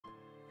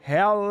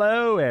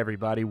Hello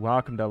everybody,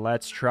 welcome to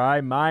Let's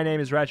Try. My name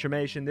is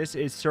Retromation. This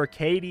is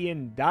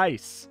Circadian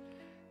Dice,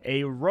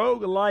 a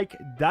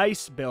roguelike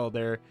dice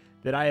builder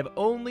that I have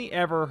only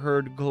ever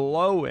heard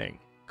glowing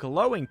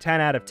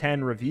 10 out of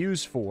 10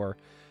 reviews for,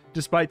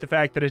 despite the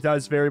fact that it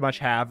does very much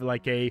have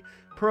like a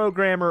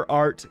programmer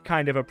art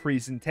kind of a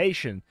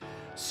presentation.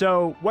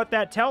 So what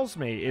that tells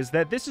me is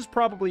that this is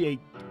probably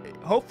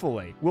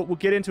hopefully, we'll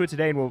get into it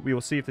today and we will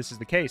see if this is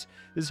the case.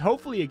 This is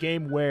hopefully a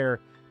game where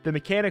the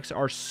mechanics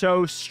are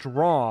so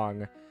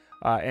strong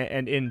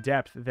and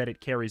in-depth that it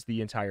carries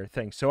the entire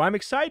thing. So I'm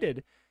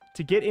excited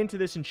to get into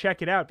this and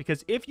check it out,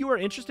 because if you are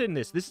interested in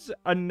this is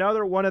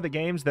another one of the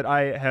games that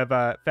I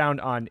have found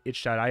on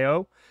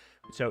itch.io.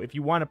 So if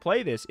you want to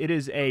play this, it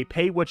is a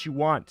pay what you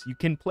want. You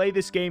can play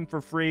this game for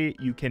free.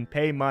 You can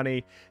pay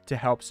money to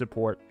help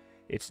support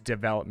its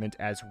development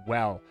as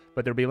well.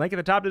 But there'll be a link at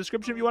the top of the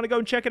description if you want to go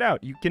and check it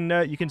out. You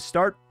can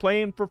start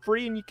playing for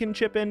free, and you can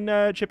chip in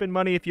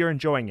money if you're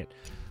enjoying it.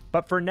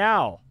 But for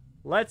now,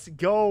 let's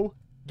go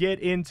get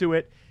into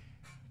it.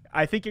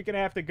 I think you're going to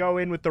have to go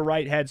in with the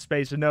right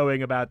headspace of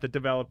knowing about the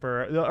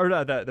developer, or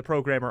the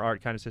programmer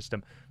art kind of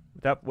system.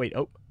 Without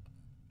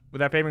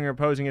favoring or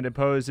opposing, it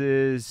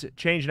imposes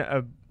change.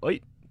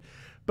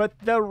 But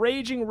the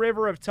raging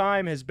river of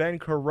time has been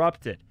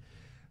corrupted.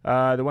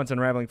 The once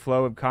unraveling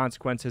flow of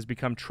consequence has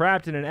become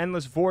trapped in an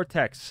endless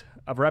vortex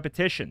of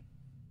repetition.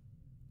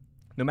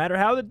 No matter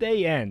how the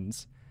day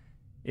ends,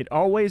 it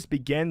always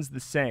begins the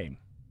same.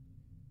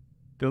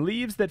 The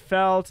leaves that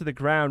fell to the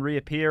ground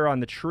reappear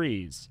on the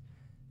trees,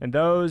 and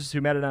those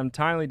who met an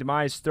untimely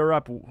demise stir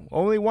up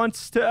only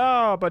once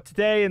but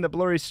today in the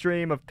blurry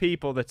stream of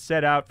people that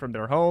set out from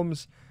their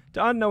homes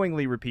to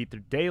unknowingly repeat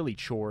their daily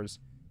chores.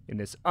 In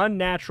this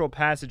unnatural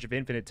passage of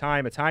infinite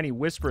time, a tiny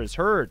whisper is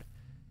heard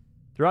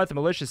throughout the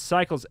malicious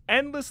cycle's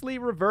endlessly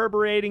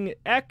reverberating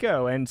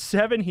echo, and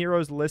 7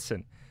 heroes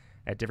listen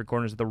at different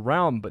corners of the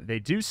realm, but they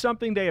do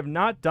something they have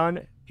not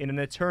done in an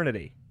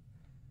eternity.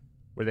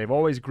 Where they've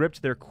always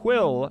gripped their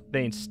quill,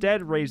 they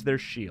instead raise their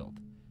shield.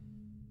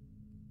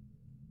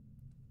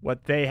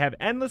 What they have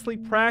endlessly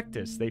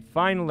practiced, they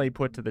finally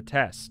put to the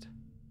test.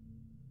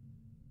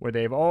 Where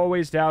they've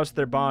always doused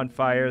their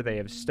bonfire, they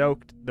have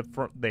stoked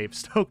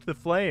the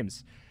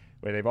flames.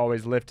 Where they've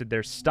always lifted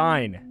their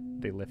stein,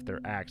 they lift their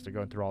axe. They're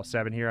going through all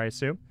 7 here, I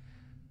assume.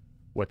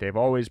 What they've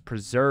always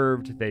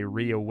preserved, they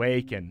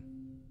reawaken.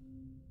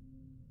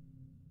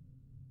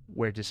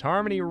 Where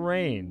disharmony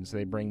reigns,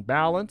 they bring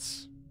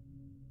balance.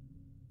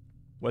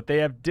 What they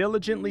have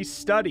diligently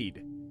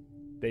studied,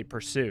 they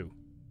pursue.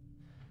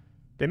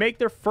 They make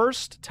their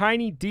first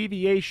tiny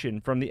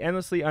deviation from the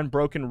endlessly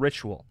unbroken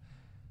ritual,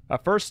 a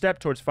first step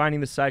towards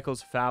finding the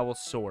cycle's foul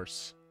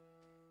source.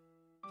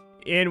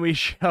 In we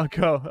shall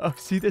go. Oh,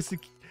 see this?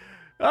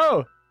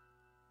 Oh!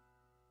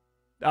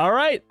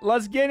 Alright,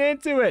 let's get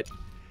into it.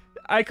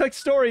 I clicked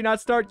story, not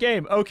start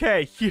game.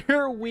 Okay,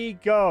 here we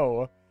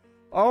go.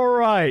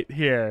 Alright,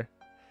 here.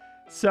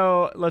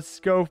 So, let's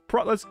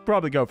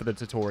probably go for the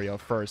tutorial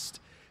first.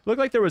 Looked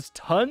like there was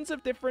tons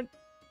of different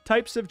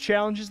types of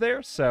challenges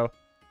there, so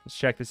let's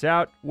check this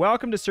out.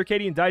 Welcome to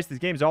Circadian Dice. This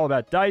game is all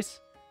about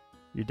dice.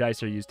 Your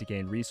dice are used to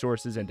gain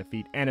resources and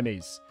defeat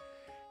enemies.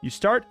 You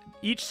start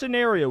each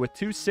scenario with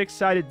 2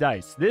 6-sided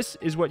dice. This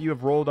is what you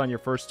have rolled on your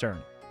first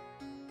turn.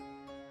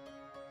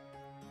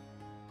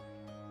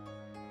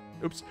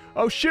 Oops.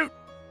 Oh, shoot!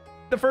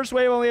 The first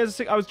wave only has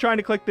I was trying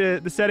to click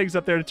the settings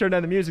up there to turn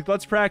down the music.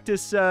 Let's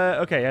practice.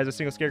 Okay, as a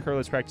single scarecrow,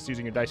 let's practice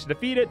using your dice to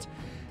defeat it.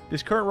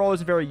 This current roll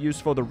isn't very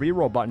useful. The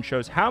reroll button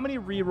shows how many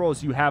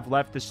rerolls you have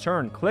left this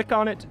turn. Click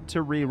on it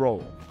to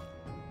reroll.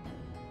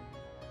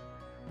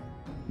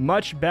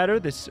 Much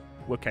better.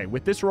 Okay,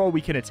 with this roll, we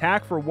can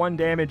attack for 1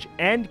 damage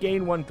and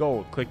gain 1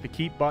 gold. Click the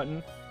keep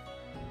button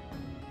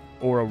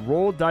or a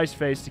roll dice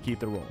face to keep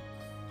the roll.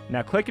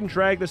 Now click and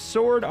drag the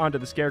sword onto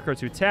the scarecrow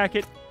to attack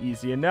it.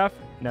 Easy enough.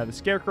 Now the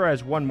scarecrow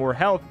has 1 more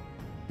health,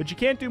 but you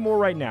can't do more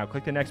right now.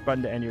 Click the next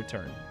button to end your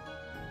turn.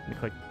 And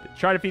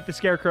try to defeat the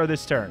scarecrow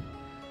this turn.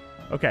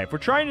 Okay, if we're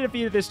trying to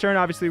defeat it this turn,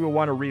 obviously we'll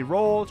want to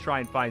re-roll, try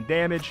and find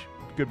damage.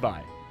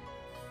 Goodbye.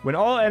 When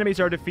all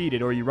enemies are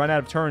defeated or you run out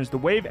of turns, the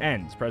wave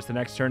ends. Press the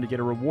next turn to get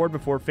a reward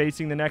before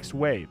facing the next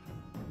wave.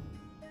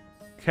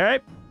 Okay.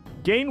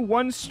 Gain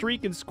 1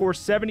 streak and score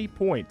 70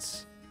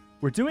 points.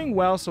 We're doing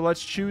well, so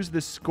let's choose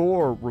the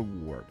score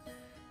reward.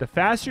 The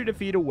faster you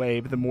defeat a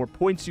wave, the more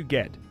points you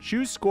get.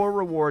 Choose score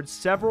rewards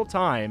several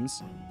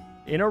times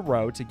in a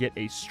row to get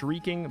a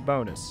streaking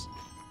bonus.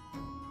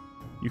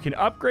 You can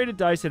upgrade a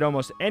dice at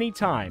almost any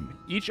time.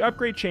 Each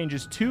upgrade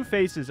changes 2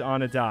 faces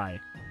on a die.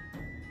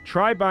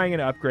 Try buying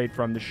an upgrade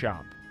from the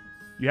shop.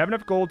 You have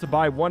enough gold to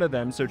buy 1 of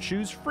them, so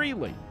choose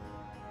freely.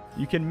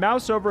 You can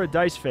mouse over a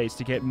dice face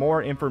to get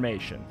more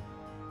information.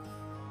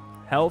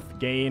 Health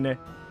gain.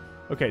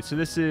 Okay, so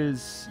this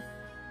is...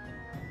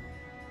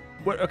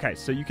 Okay,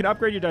 so you can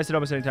upgrade your dice at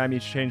almost any time.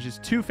 Each changes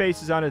 2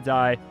 faces on a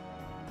die.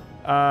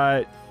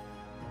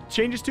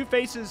 Changes 2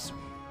 faces.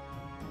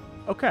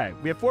 Okay,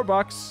 we have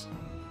 $4.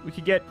 We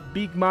could get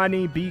big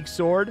money, big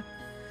sword.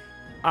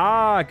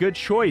 Ah, good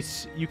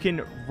choice. You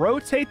can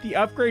rotate the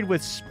upgrade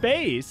with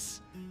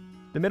space,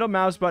 the middle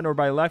mouse button, or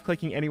by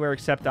left-clicking anywhere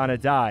except on a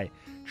die.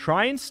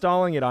 Try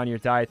installing it on your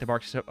die at the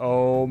mark.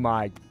 Oh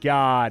my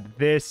god,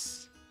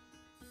 this...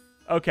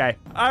 Okay,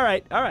 all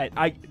right.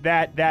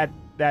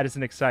 That is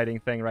an exciting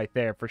thing right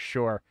there for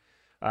sure.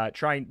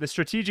 Trying the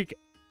strategic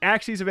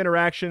axes of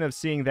interaction of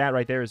seeing that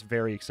right there is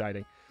very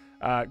exciting.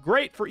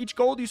 Great, for each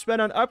gold you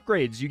spend on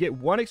upgrades, you get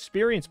 1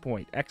 experience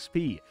point,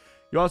 XP.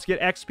 You also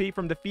get XP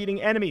from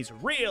defeating enemies,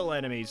 real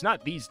enemies,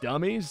 not these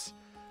dummies.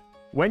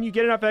 When you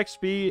get enough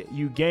XP,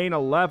 you gain a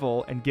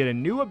level and get a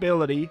new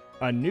ability,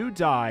 a new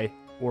die,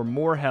 or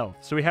more health.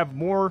 So we have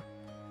more...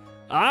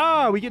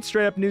 Ah, we get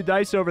straight up new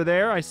dice over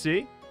there, I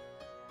see.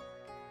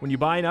 When you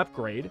buy an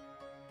upgrade,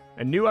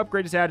 a new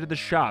upgrade is added to the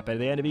shop. At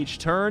the end of each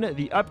turn,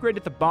 the upgrade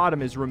at the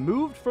bottom is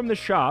removed from the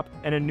shop,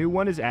 and a new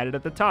one is added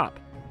at the top.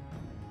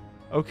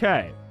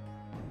 Okay.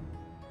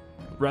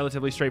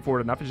 Relatively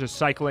straightforward enough. It's just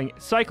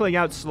cycling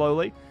out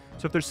slowly.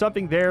 So if there's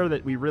something there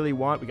that we really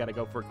want, we got to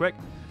go for it quick.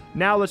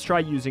 Now let's try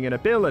using an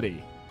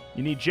ability.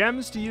 You need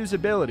gems to use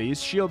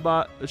abilities. Shield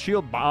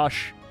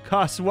Bosch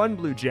costs 1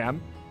 blue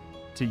gem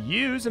to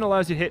use and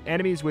allows you to hit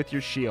enemies with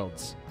your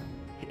shields.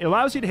 It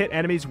allows you to hit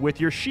enemies with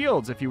your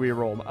shields if you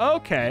reroll them.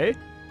 Okay.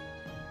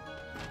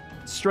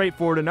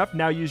 Straightforward enough.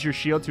 Now use your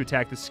shield to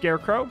attack the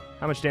Scarecrow.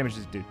 How much damage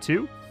does it do?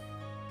 2?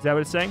 Is that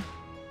what it's saying?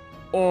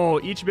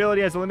 Oh, each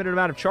ability has a limited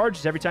amount of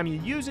charges. Every time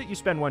you use it, you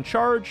spend 1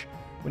 charge.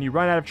 When you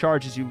run out of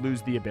charges, you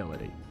lose the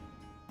ability.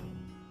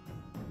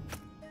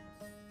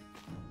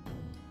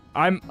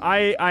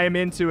 I am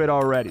into it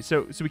already.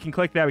 So we can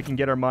click that. We can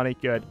get our money.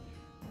 Good.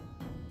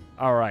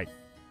 All right.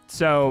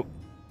 So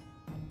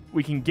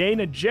we can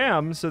gain a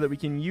gem so that we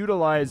can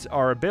utilize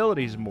our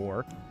abilities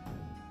more.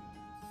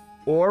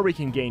 Or we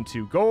can gain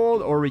 2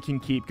 gold, or we can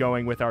keep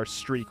going with our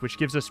streak, which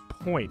gives us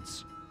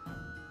points.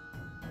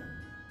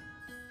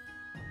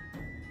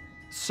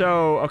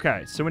 So,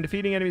 okay. So when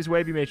defeating enemies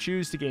wave, you may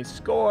choose to gain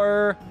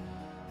score.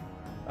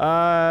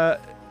 So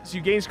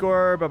you gain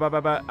score, blah, blah,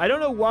 blah, blah. I don't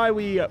know why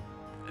we...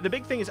 the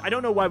big thing is, I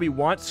don't know why we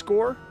want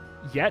score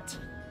yet.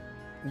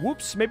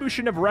 Whoops, maybe we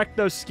shouldn't have wrecked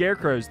those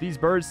scarecrows. These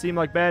birds seem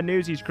like bad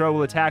news. Each crow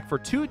will attack for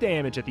 2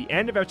 damage at the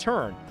end of a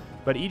turn,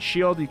 but each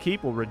shield you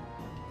keep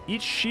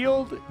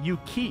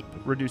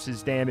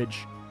reduces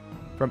damage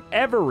from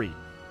every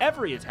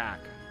attack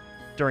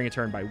during a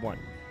turn by 1.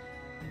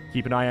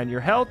 Keep an eye on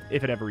your health.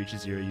 If it ever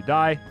reaches 0, you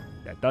die.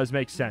 That does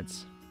make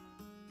sense.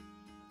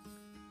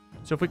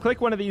 So if we click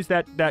one of these,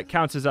 that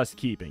counts as us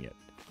keeping it.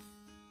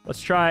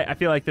 Let's try. I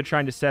feel like they're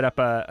trying to set up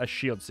a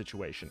shield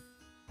situation.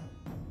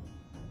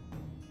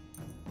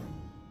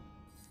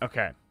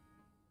 Okay.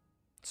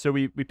 So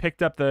we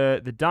picked up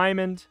the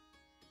diamond.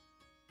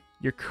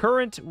 Your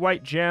current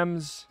white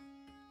gems.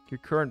 Your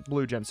current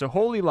blue gems. So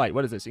Holy Light,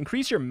 what is this?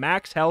 Increase your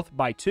max health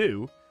by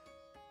 2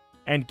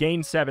 and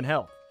gain 7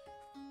 health.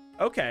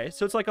 Okay,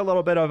 so it's like a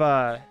little bit of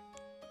a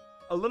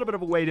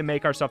way to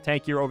make ourselves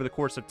tankier over the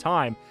course of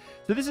time.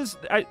 So this is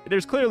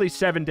there's clearly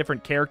 7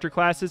 different character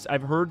classes.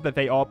 I've heard that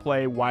they all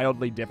play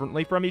wildly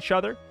differently from each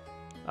other.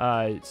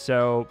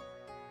 So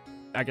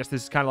I guess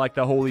this is kind of like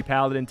the Holy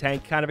Paladin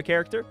tank kind of a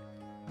character.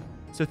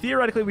 So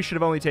theoretically, we should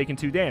have only taken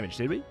 2 damage,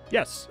 did we?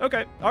 Yes.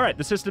 Okay. All right.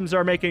 The systems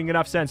are making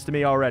enough sense to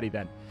me already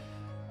then.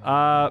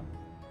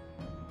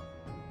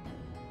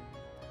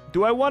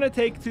 Do I want to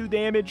take 2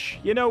 damage?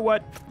 You know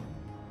what?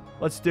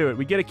 Let's do it.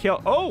 We get a kill.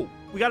 Oh,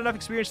 we got enough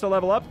experience to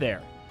level up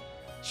there.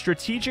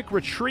 Strategic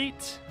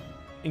Retreat.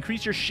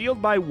 Increase your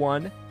shield by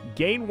 1.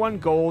 Gain 1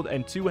 gold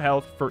and 2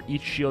 health for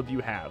each shield you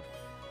have.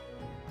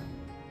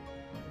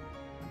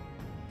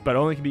 But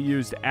only can be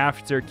used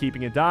after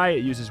keeping a die.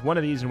 It uses one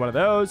of these and one of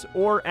those.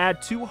 Or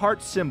add 2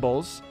 heart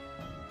symbols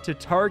to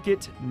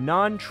target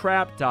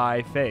non-trap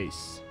die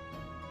face.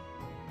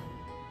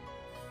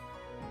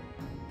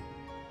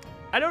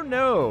 I don't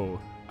know.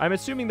 I'm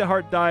assuming the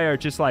heart die are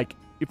just like,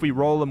 if we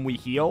roll them, we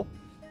heal.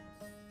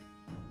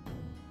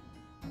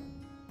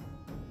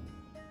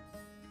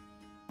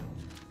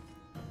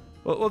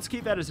 Well, let's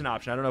keep that as an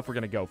option. I don't know if we're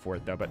going to go for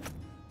it, though, but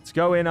let's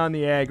go in on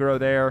the aggro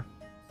there.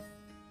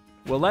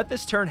 We'll let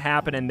this turn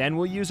happen, and then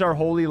we'll use our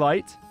Holy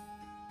Light.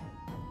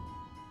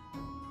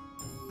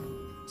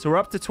 So we're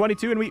up to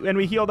 22, and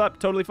we healed up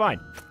totally fine.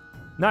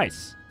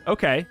 Nice.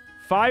 Okay.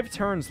 5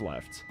 turns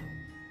left.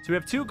 So we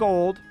have 2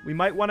 gold. We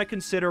might want to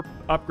consider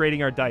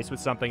upgrading our dice with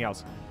something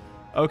else.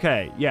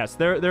 Okay, yes,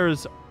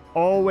 there's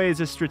always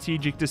a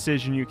strategic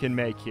decision you can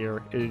make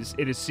here.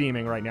 It is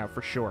seeming right now,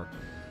 for sure.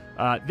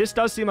 This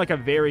does seem like a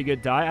very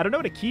good die. I don't know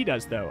what a key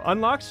does, though.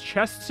 Unlocks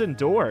chests and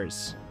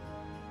doors.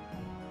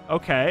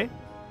 Okay.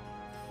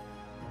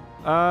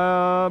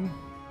 I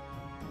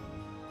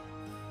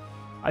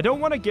don't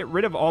want to get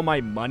rid of all my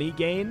money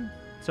gain,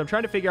 so I'm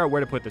trying to figure out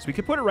where to put this. We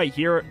could put it right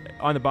here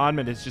on the bottom,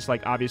 and it's just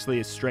like obviously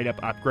a straight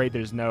up upgrade.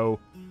 There's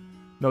no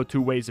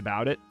 2 ways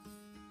about it.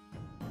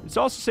 It's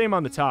also the same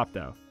on the top,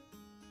 though.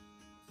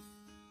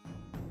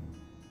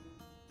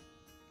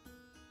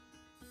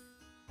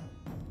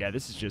 Yeah,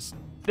 this is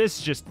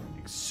just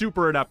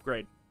super an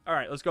upgrade. All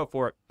right, let's go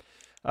for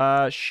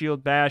it.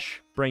 Shield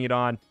bash, bring it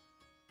on.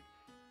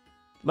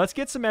 Let's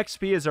get some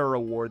XP as our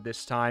reward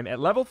this time. At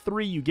level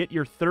 3, you get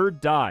your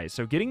 3rd die,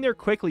 so getting there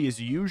quickly is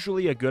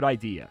usually a good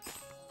idea.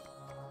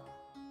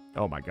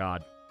 Oh my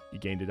god. You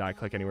gained a die.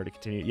 Click anywhere to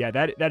continue. Yeah,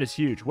 that is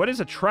huge. What is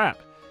a trap?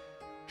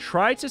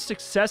 Try to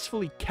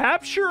successfully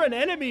capture an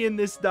enemy in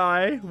this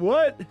die.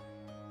 What?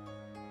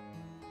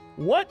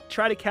 What?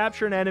 Try to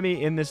capture an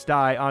enemy in this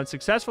die. On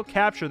successful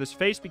capture, this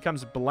face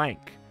becomes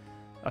blank.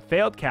 A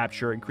failed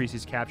capture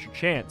increases capture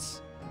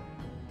chance.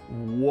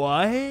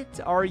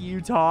 What are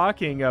you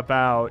talking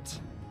about?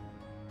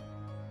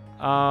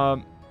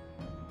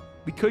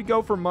 We could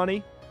go for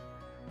money.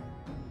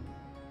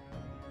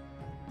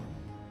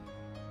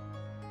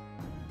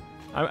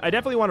 I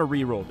definitely want to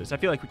re-roll this. I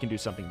feel like we can do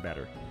something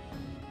better.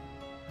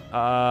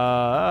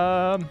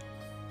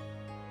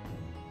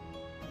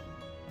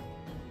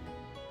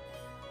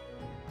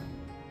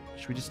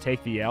 Should we just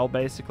take the L,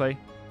 basically?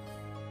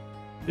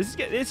 This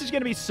is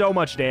going to be so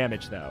much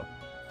damage, though.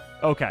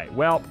 Okay,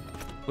 well,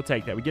 we'll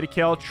take that. We get a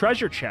kill.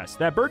 Treasure chest.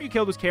 That bird you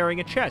killed was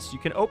carrying a chest. You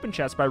can open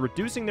chests by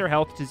reducing their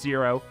health to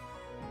 0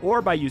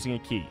 or by using a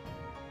key.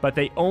 But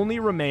they only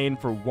remain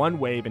for 1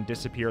 wave and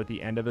disappear at the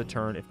end of the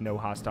turn if no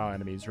hostile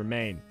enemies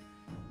remain.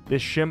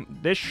 This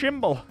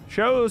symbol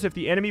shows if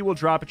the enemy will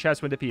drop a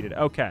chest when defeated.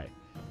 Okay.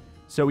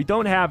 So we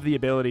don't have the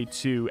ability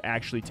to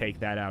actually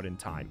take that out in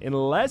time.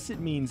 Unless it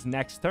means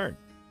next turn.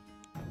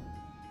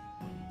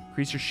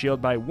 Increase your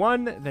shield by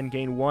 1, then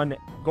gain 1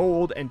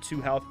 gold and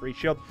 2 health for each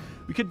shield.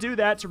 We could do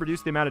that to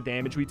reduce the amount of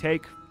damage we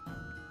take.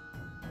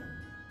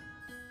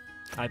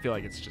 I feel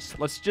like it's just...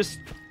 Let's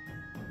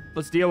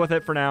deal with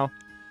it for now.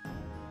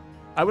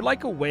 I would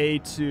like a way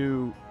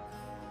to...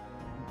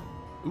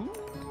 Ooh,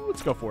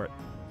 let's go for it.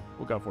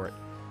 We'll go for it.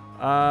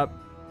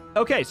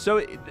 Okay, so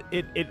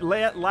it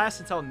lasts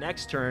until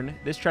next turn.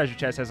 This treasure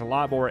chest has a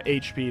lot more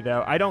HP,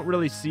 though. I don't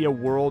really see a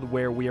world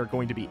where we are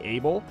going to be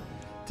able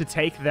to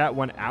take that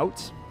one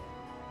out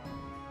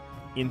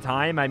in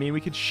time. I mean,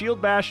 we could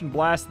shield bash and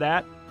blast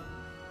that.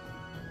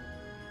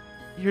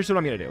 Here's what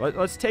I'm going to do.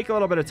 Let's take a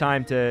little bit of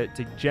time to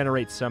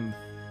generate some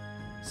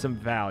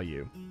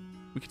value.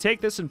 We could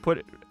take this and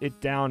put it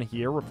down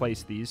here,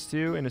 replace these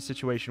two in a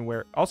situation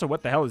where... Also,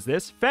 what the hell is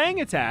this? Fang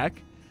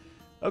attack.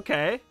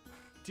 Okay.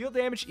 Deal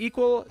damage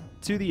equal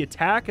to the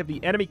attack of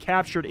the enemy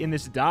captured in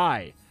this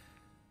die.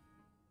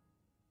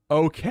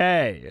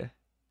 Okay.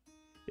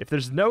 If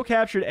there's no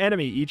captured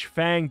enemy, each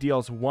Fang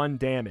deals 1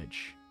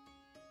 damage.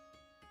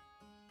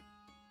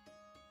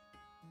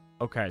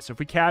 Okay, so if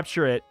we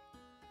capture it,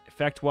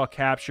 effect while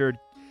captured.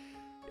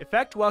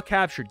 Effect while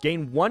captured.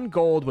 Gain 1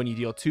 gold when you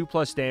deal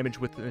 2+ damage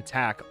with an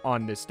attack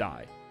on this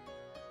die.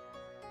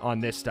 On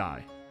this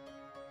die.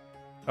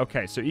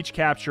 Okay, so each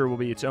capture will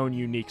be its own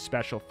unique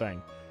special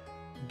thing.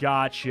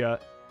 Gotcha.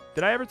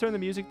 Did I ever turn the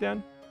music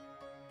down?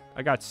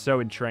 I got so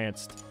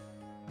entranced.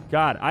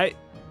 God,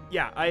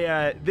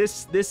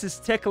 this is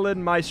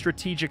tickling my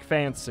strategic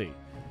fancy.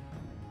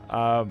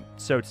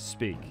 So to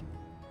speak.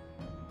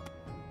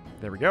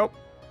 There we go.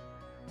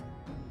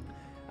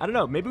 I don't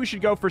know. Maybe we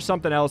should go for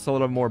something else a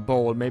little more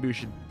bold. Maybe we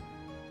should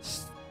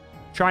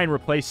try and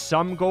replace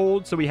some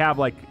gold so we have,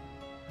 like...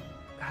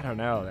 I don't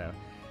know, though.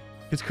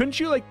 Because couldn't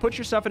you, like, put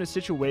yourself in a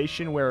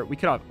situation where... We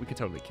could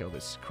totally kill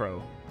this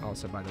crow,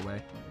 also, by the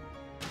way.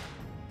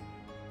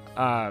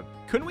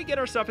 Couldn't we get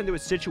ourselves into a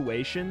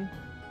situation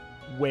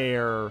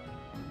where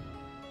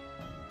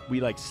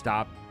we, like,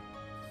 stop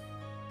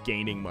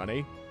gaining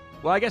money?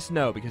 Well, I guess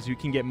no, because you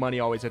can get money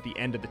always at the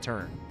end of the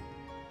turn.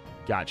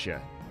 Gotcha.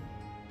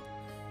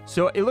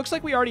 So it looks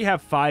like we already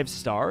have 5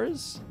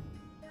 stars.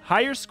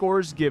 Higher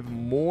scores give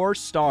more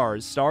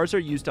stars. Stars are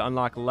used to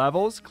unlock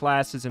levels,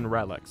 classes, and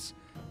relics.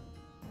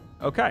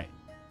 Okay.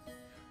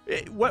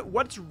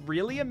 What's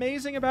really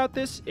amazing about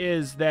this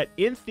is that,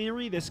 in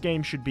theory, this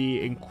game should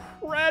be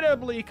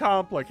incredibly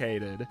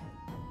complicated.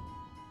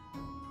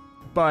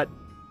 But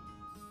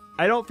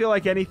I don't feel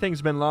like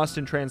anything's been lost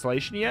in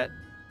translation yet.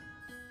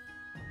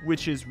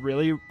 Which is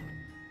really...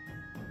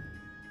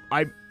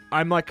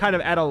 I'm like kind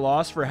of at a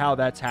loss for how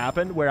that's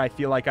happened, where I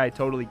feel like I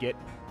totally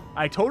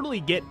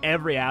get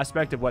every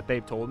aspect of what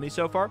they've told me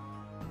so far.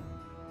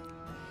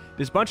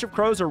 This bunch of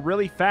crows are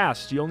really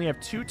fast. You only have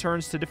 2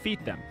 turns to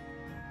defeat them.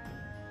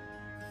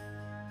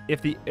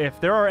 If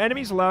there are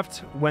enemies left,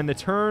 when the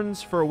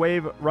turns for a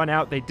wave run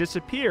out, they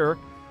disappear,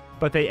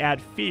 but they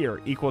add fear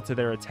equal to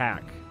their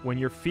attack. When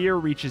your fear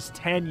reaches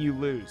 10, you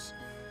lose.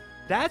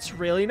 That's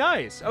really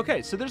nice.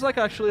 Okay, so there's like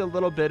actually a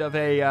little bit of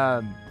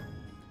a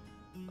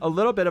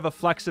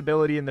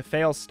flexibility in the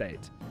fail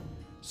state.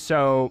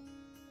 So,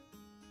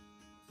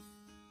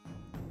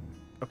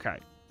 okay.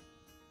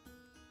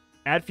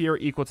 Add fear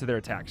equal to their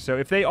attack. So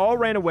if they all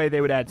ran away,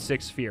 they would add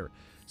 6 fear.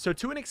 So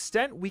to an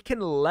extent, we can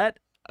let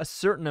a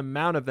certain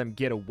amount of them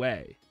get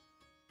away.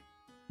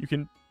 You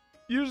can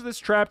use this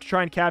trap to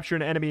try and capture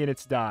an enemy in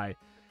its die.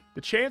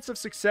 The chance of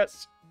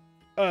successful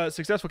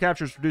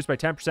capture is reduced by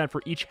 10%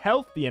 for each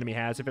health the enemy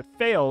has. If it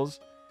fails,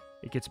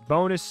 it gets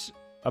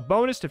a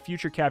bonus to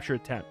future capture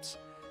attempts.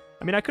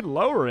 I mean, I could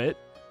lower it.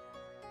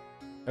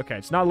 Okay,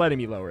 it's not letting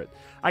me lower it.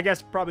 I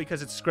guess probably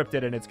because it's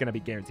scripted and it's going to be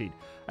guaranteed.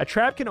 A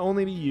trap can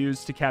only be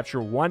used to capture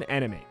one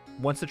enemy.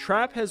 Once the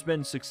trap has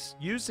been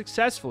used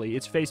successfully,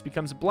 its face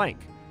becomes blank.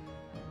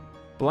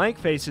 Blank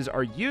faces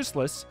are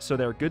useless, so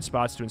they're good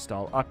spots to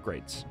install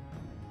upgrades.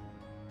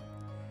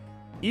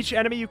 Each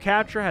enemy you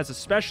capture has a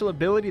special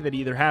ability that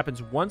either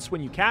happens once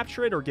when you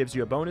capture it or gives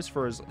you a bonus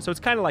for... So it's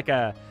kind of like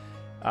a...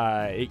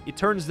 it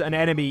turns an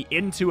enemy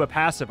into a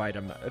passive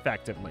item,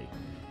 effectively.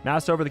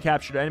 Mouse over the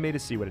captured enemy to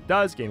see what it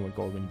does. Gain 1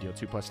 gold when you deal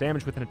 2+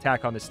 damage with an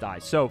attack on this die.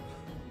 So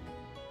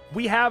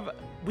we have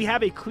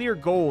a clear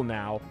goal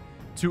now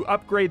to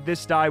upgrade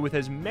this die with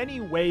as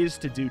many ways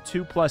to do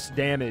 2+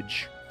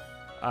 damage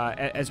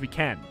as we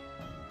can.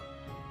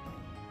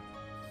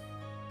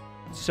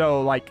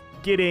 So, like,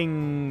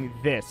 getting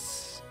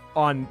this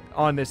on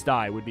this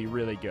die would be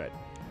really good.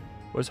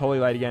 What's Holy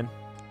Light again?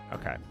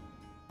 Okay.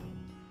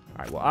 All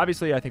right, well,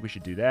 obviously, I think we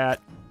should do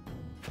that.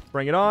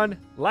 Bring it on.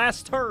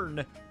 Last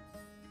turn.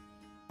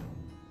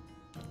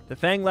 The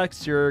Fang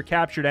lets your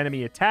captured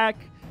enemy attack.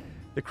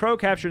 The Crow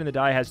captured in the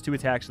die has 2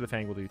 attacks, so the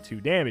Fang will do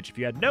 2 damage. If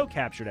you had no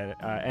captured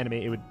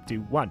enemy, it would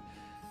do 1.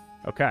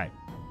 Okay.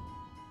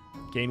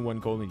 Gain 1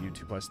 gold and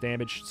do 2+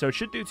 damage. So it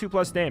should do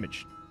 2+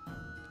 damage.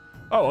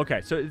 Oh,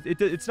 okay. So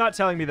it's not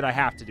telling me that I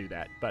have to do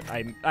that, but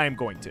I am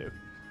going to.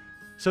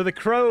 So the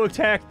Crow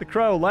attacked the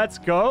Crow. Let's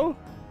go.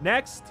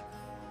 Next.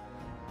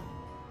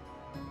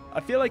 I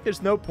feel like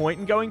there's no point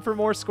in going for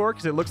more score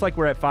because it looks like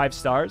we're at 5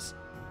 stars.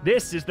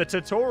 This is the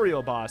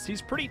tutorial boss.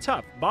 He's pretty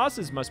tough.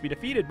 Bosses must be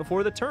defeated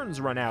before the turns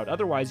run out.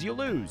 Otherwise, you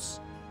lose.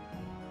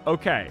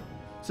 Okay.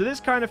 So this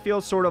kind of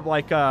feels sort of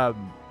like that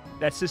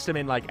system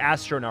in like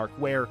Astronarch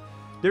where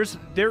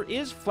there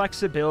is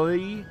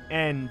flexibility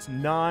and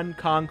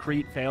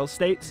non-concrete fail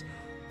states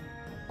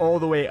all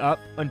the way up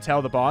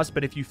until the boss,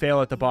 but if you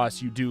fail at the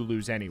boss, you do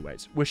lose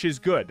anyways, which is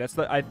good. That's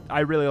I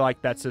really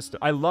like that system.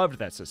 I loved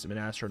that system in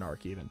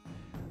Astronarch even.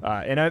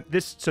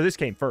 So this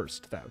came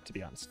first, though, to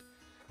be honest.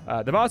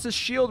 The boss's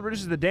shield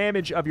reduces the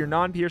damage of your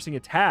non-piercing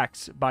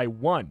attacks by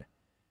 1.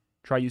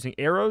 Try using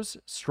arrows,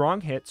 strong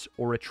hits,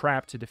 or a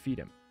trap to defeat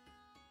him.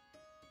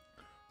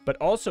 But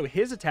also,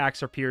 his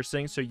attacks are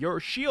piercing, so your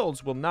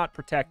shields will not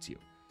protect you.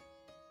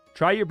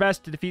 Try your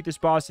best to defeat this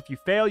boss. If you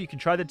fail, you can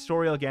try the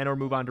tutorial again or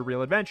move on to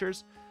real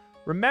adventures.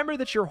 Remember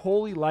that your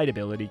Holy Light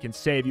ability can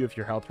save you if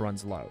your health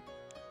runs low.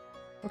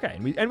 Okay,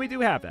 and we do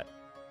have that.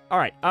 All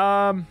right,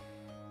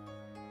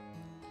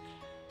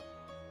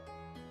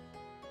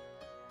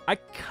 I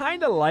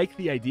kind of like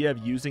the idea of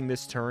using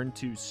this turn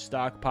to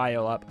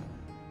stockpile up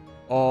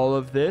all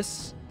of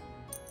this.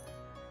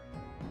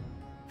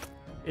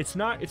 It's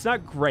not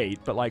great,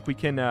 but like we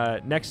can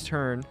next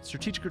turn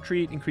strategic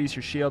retreat, increase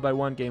your shield by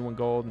 1, gain 1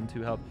 gold and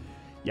 2 health.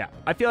 Yeah,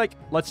 I feel like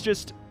let's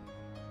just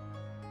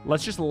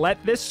let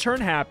this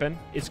turn happen.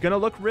 It's gonna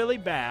look really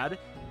bad,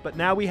 but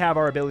now we have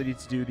our ability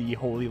to do the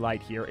Holy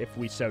Light here if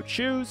we so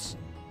choose.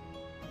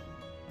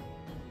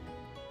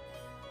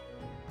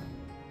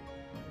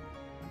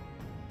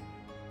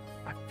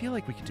 I feel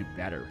like we could do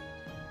better.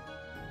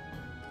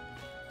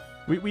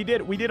 We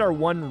did our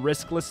 1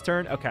 riskless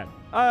turn. Okay.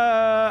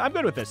 I'm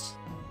good with this.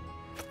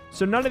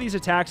 So none of these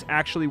attacks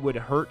actually would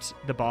hurt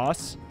the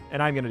boss,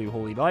 and I'm going to do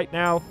Holy Light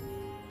now.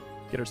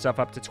 Get ourselves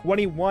up to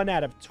 21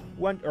 out of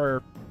 20,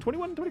 or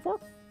 21 and 24?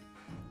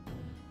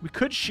 We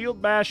could Shield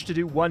Bash to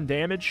do 1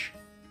 damage.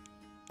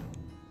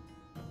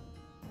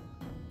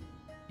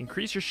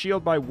 Increase your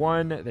shield by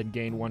 1, then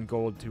gain 1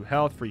 gold, 2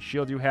 health, free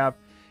shield you have.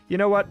 You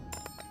know what?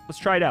 Let's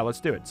try it out.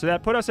 Let's do it. So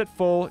that put us at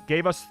full,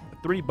 gave us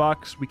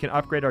 $3. We can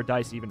upgrade our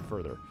dice even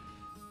further.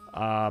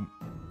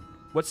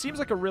 What seems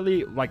like a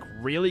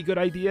really good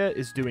idea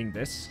is doing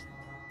this.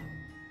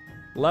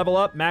 Level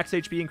up, max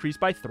HP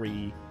increased by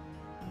 3.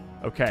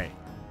 Okay.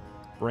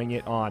 Bring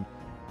it on.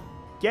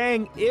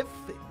 Gang,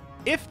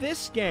 if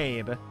this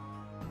game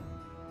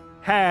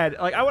had,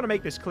 like, I want to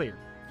make this clear.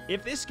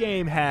 If this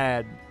game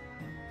had,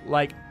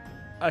 like,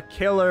 a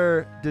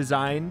killer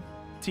design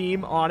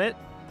team on it,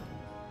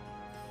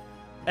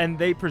 and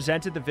they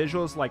presented the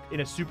visuals, like, in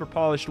a super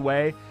polished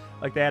way,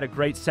 like they had a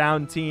great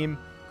sound team,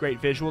 great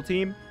visual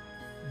team,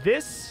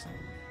 this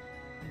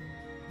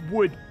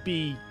would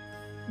be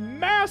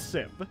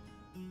massive.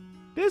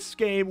 This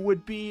game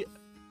would be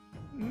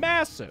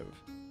massive.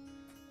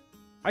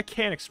 I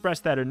can't express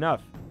that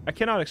enough. I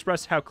cannot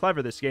express how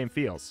clever this game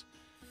feels.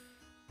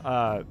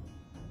 I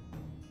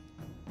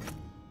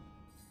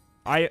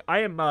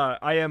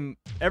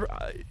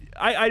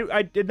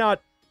did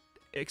not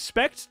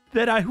expect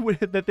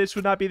that this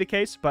would not be the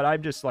case, but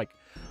I'm just like,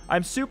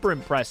 I'm super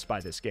impressed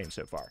by this game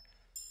so far.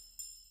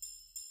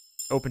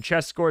 Open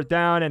chest score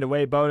down and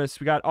away bonus.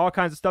 We got all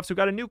kinds of stuff. So we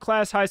got a new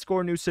class high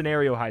score, new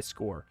scenario high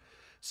score.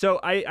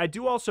 So I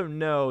do also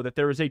know that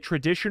there is a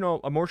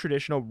more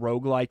traditional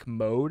roguelike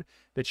mode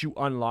that you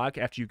unlock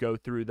after you go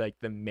through like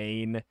the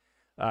main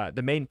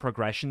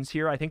progressions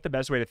here. I think the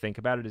best way to think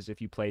about it is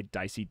if you played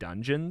Dicey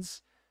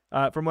Dungeons,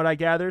 from what I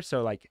gather.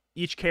 So like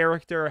each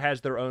character has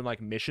their own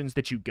like missions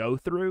that you go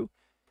through,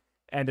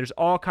 and there's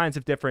all kinds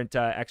of different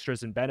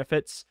extras and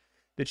benefits.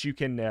 that you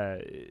can,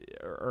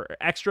 or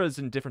extras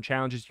and different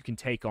challenges you can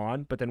take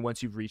on. But then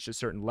once you've reached a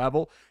certain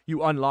level,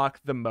 you unlock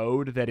the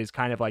mode that is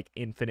kind of like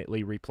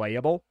infinitely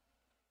replayable.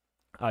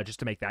 Just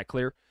to make that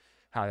clear,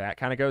 how that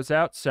kind of goes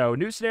out. So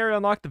new scenario,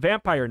 unlock the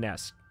vampire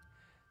nest.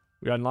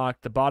 We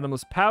unlock the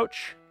bottomless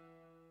pouch.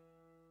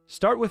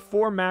 Start with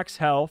 4 max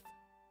health.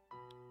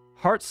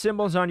 Heart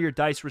symbols on your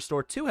dice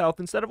restore 2 health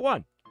instead of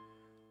 1.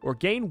 Or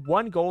gain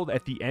 1 gold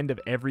at the end of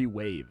every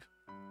wave.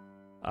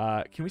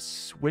 Can we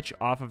switch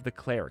off of the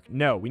cleric?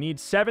 No, we need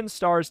 7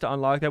 stars to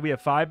unlock that. We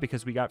have 5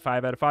 because we got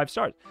 5 out of 5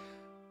 stars.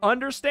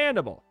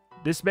 Understandable.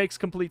 This makes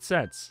complete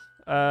sense.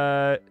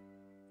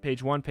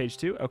 Page 1, page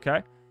 2.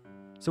 Okay.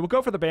 So we'll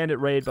go for the bandit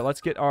raid, but let's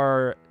get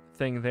our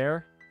thing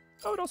there.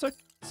 Oh, it also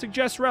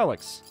suggests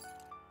relics.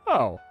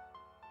 Oh.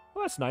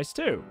 Well, that's nice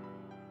too.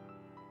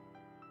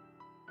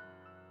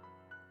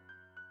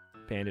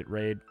 Bandit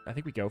raid. I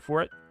think we go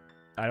for it.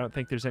 I don't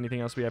think there's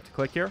anything else we have to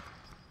click here.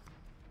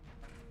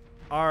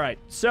 All right,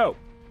 so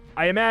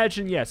I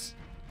imagine, yes.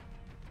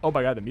 Oh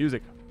my god, the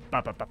music.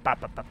 Ba, ba, ba, ba,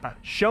 ba, ba, ba.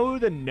 Show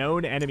the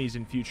known enemies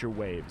in future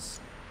waves.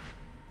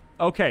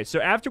 Okay, so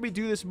after we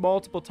do this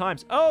multiple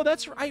times. Oh,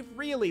 I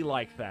really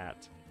like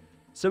that.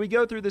 So we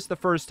go through this the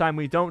first time,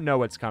 we don't know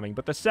what's coming.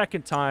 But the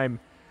second time,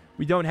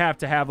 we don't have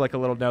to have like a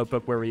little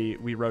notebook where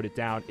we wrote it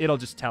down. It'll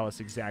just tell us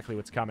exactly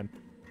what's coming.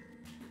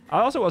 I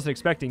also wasn't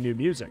expecting new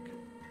music.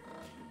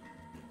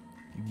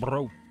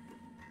 Bro.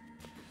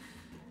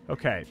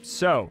 Okay,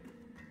 so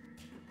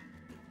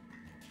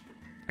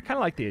I kind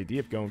of like the idea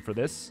of going for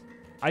this.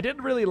 I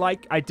did really,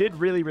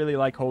 really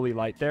like Holy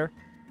Light there.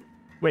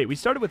 Wait, we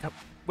started with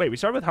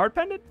Heart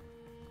Pendant?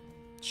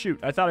 Shoot,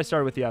 I thought I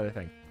started with the other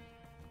thing.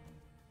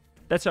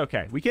 That's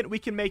okay. We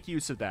can make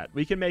use of that.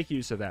 We can make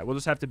use of that. We'll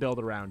just have to build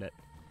around it.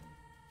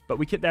 But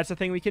that's a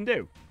thing we can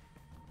do.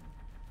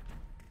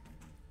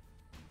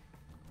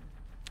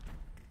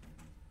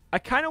 I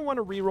kind of want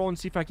to reroll and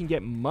see if I can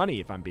get money,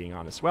 if I'm being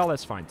honest. Well,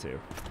 that's fine too.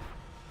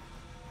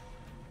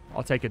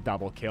 I'll take a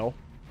double kill.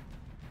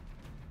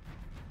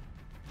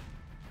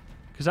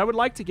 Because I would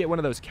like to get one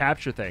of those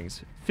capture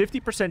things.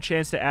 50%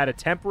 chance to add a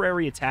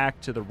temporary attack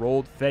to the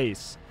rolled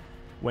face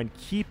when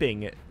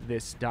keeping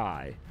this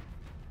die.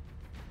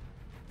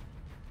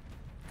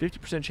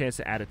 50% chance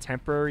to add a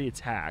temporary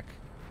attack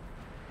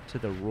to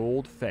the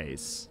rolled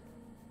face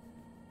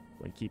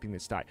when keeping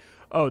this die.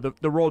 Oh,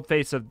 the rolled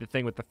face of the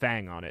thing with the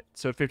fang on it.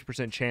 So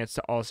 50% chance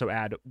to also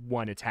add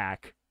 1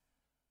 attack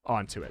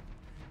onto it.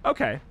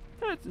 Okay.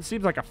 It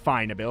seems like a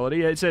fine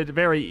ability. It's a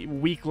very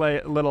weak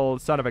little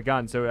son of a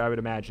gun, so I would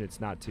imagine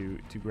it's not too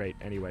great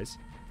anyways.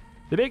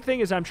 The big thing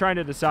is I'm trying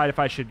to decide if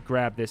I should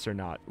grab this or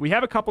not. We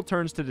have a couple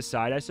turns to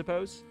decide, I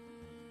suppose.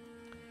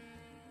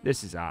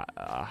 This is a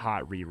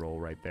hot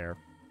reroll right there.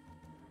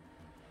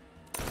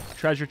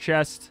 Treasure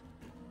chest.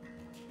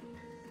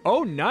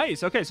 Oh,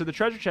 nice. Okay, so the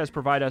treasure chest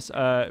provided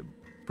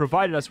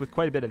us with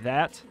quite a bit of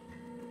that.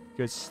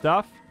 Good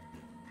stuff.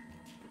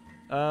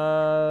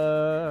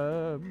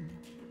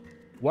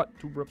 What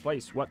to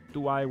replace? What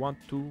do I want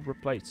to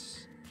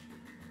replace?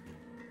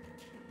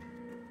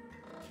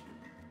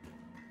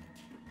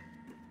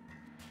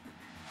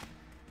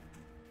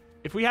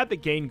 If we had the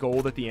gain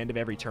gold at the end of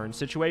every turn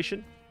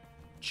situation,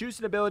 choose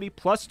an ability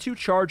plus 2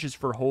 charges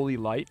for Holy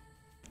Light.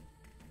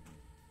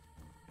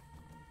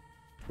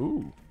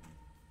 Ooh.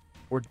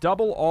 Or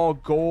double all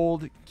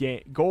gold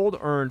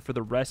earned for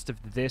the rest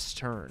of this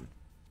turn.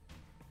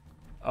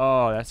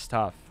 Oh, that's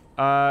tough.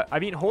 I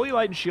mean, Holy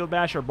Light and Shield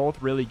Bash are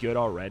both really good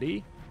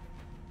already.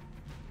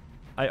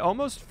 I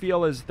almost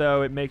feel as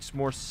though it makes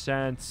more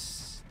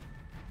sense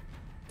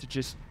to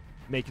just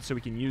make it so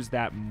we can use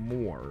that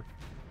more.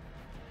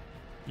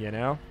 You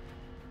know?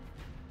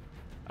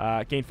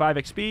 Gain 5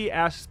 XP.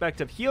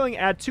 Aspect of Healing.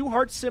 Add 2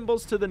 heart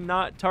symbols to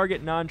the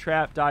target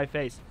non-trap die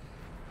face.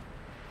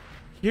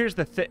 Here's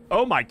the thing.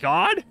 Oh my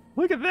god!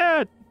 Look at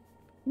that!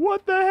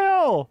 What the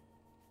hell?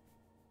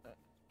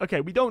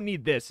 Okay, we don't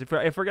need this. If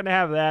we're gonna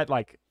have that,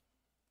 like...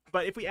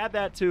 But if we add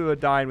that to a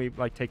die and we,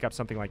 like, take up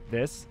something like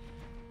this,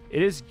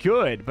 it is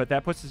good, but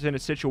that puts us in a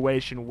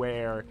situation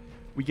where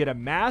we get a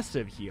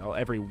massive heal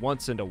every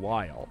once in a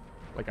while.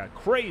 Like a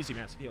crazy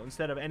massive heal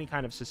instead of any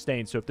kind of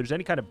sustain. So if there's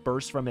any kind of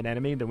burst from an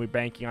enemy, then we're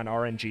banking on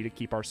RNG to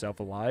keep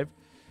ourselves alive,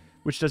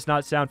 which does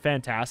not sound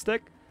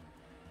fantastic,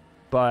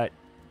 but...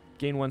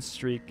 Gain 1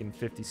 streak and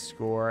 50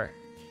 score.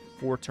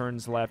 4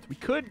 turns left. We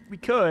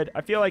could. I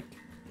feel like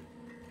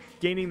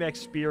gaining the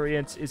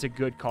experience is a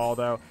good call,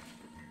 though.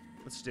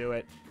 Let's do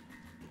it.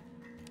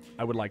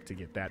 I would like to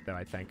get that, though,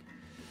 I think.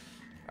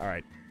 All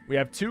right. We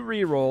have 2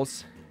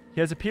 rerolls.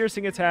 He has a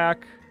piercing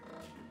attack.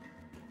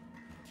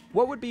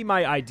 What would be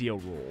my ideal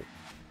roll?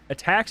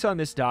 Attacks on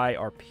this die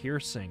are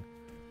piercing.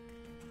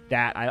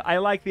 That. I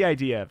like the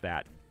idea of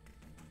that.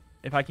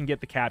 If I can get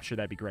the capture,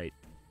 that'd be great.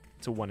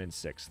 It's a 1 in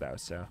 6, though,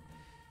 so...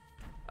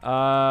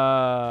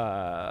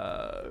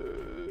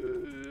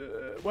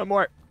 one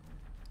more.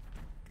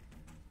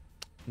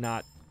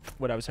 Not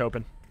what I was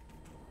hoping.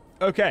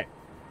 Okay.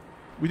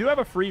 We do have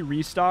a free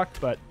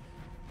restock, but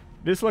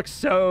this looks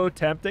so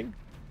tempting.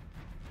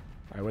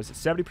 All right, was it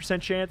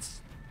 70%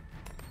 chance?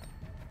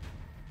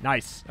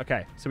 Nice.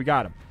 Okay, so we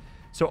got him.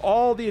 So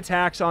all the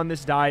attacks on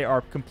this die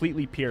are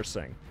completely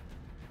piercing.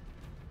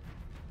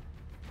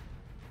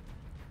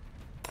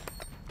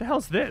 What the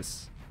hell's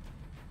this?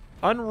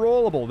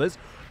 Unrollable. This...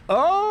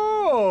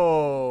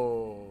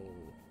 Oh!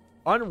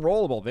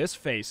 Unrollable. This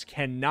face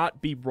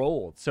cannot be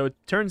rolled. So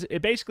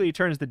it basically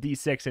turns the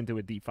D6 into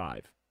a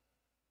D5.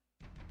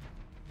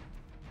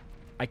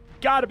 I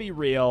gotta be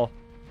real.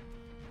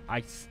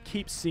 I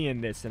keep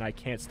seeing this and I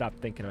can't stop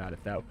thinking about it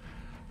though.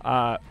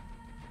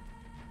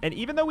 And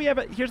even though we have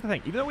here's the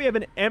thing, even though we have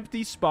an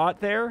empty spot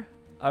there,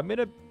 I'm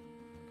gonna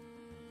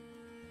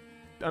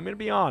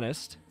be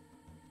honest.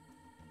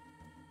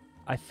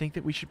 I think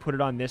that we should put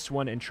it on this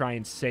one and try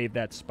and save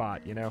that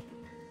spot, you know?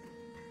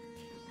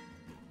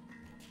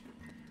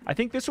 I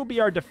think this will be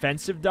our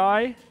defensive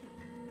die.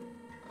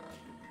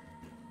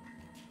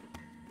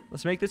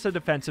 Let's make this a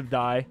defensive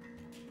die.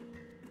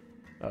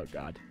 Oh,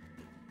 God.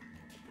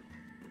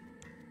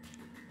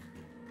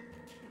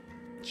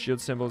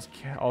 Shield symbols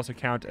also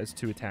count as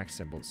 2 attack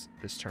symbols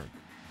this turn.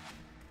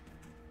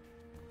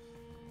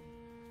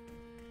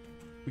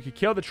 We could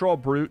kill the troll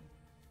brute.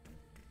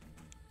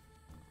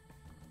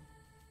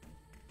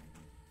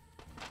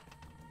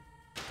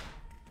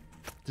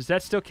 Does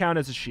that still count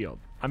as a shield?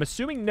 I'm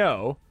assuming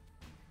no.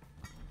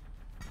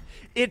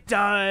 It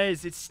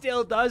does! It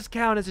still does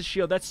count as a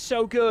shield. That's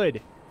so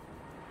good.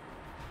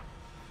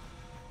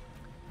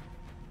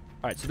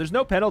 Alright, so there's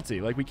no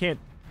penalty. Like, we can't...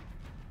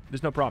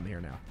 There's no problem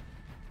here now.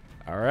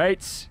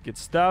 Alright, good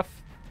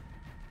stuff.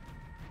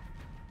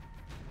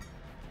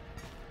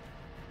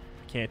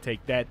 Can't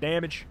take that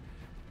damage.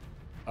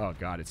 Oh,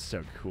 God, it's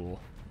so cool.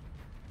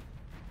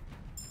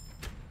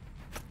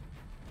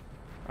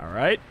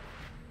 Alright.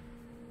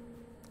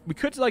 We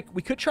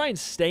could try and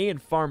stay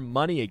and farm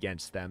money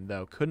against them,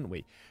 though, couldn't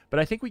we? But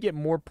I think we get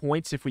more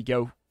points if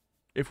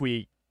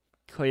we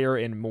clear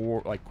in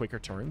more, like, quicker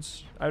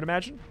turns, I would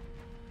imagine.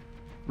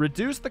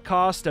 Reduce the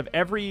cost of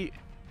every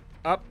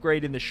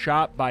upgrade in the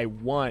shop by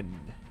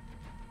 1.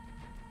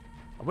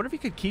 I wonder if we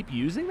could keep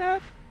using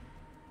that?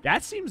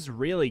 That seems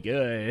really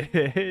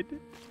good.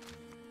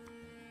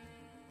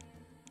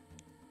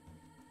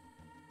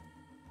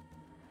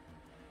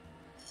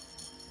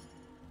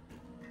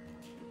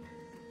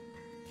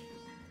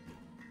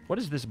 What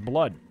is this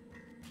blood?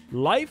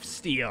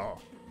 Lifesteal.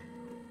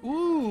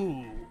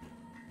 Ooh.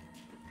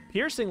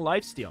 Piercing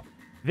lifesteal.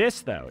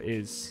 This, though,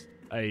 is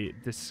a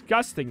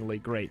disgustingly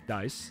great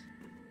dice.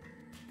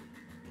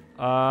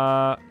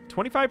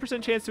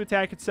 25% chance to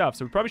attack itself,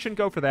 so we probably shouldn't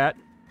go for that.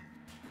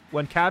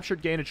 When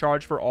captured, gain a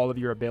charge for all of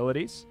your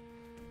abilities.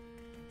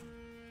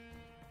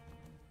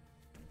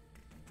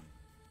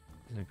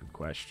 That's a good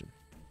question.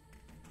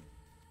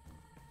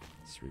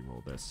 Let's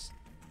reroll this.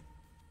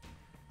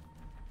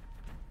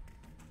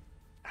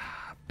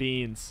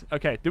 Beans.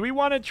 Okay, do we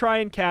want to try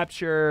and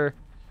capture...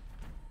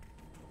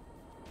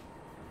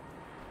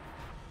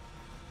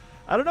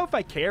 I don't know if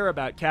I care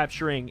about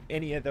capturing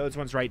any of those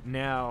ones right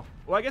now.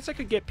 Well, I guess I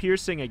could get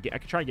piercing again. I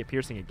could try and get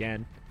piercing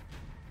again.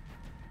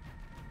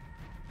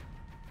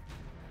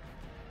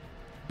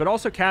 But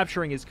also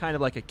capturing is kind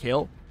of like a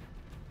kill.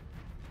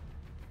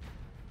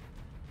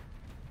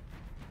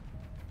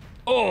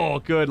 Oh,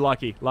 good.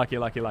 Lucky. Lucky,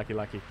 lucky, lucky,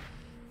 lucky.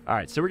 All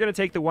right, so we're going to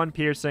take the 1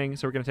 piercing.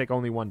 So we're going to take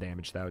only 1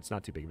 damage, though. It's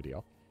not too big of a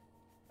deal.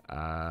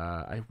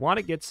 I want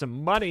to get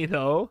some money,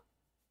 though.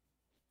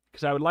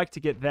 Because I would like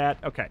to get that.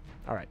 Okay.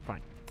 All right,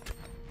 fine.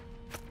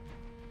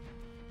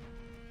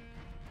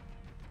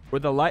 Or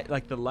the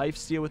the life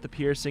steal with the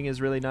piercing is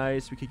really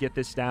nice. We could get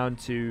this down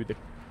to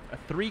a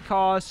 3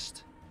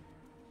 cost.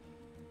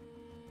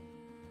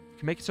 We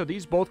can make it so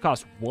these both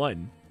cost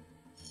 1.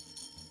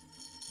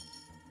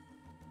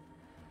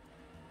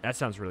 That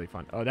sounds really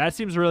fun. Oh, that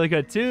seems really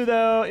good too,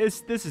 though.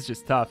 This is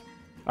just tough.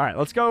 All right,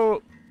 let's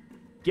go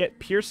get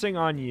piercing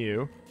on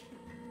you.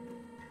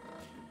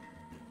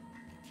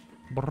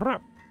 All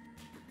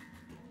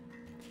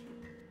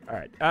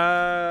right.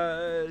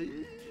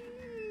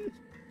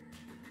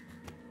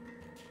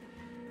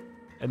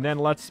 And then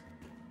let's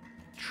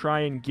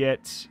try and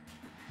get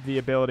the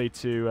ability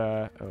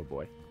to... oh,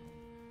 boy.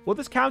 Well,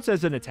 this counts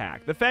as an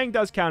attack. The Fang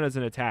does count as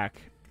an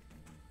attack.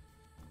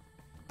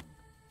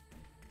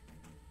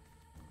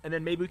 And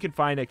then maybe we can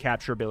find a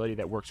capture ability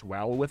that works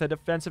well with a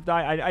defensive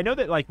die. I know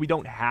that, like, we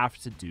don't have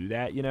to do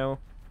that, you know?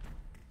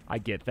 I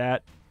get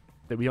that.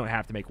 That we don't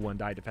have to make 1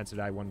 die defensive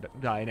die, 1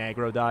 die an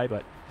aggro die,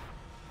 but...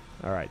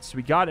 Alright, so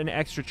we got an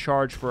extra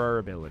charge for our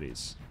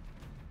abilities.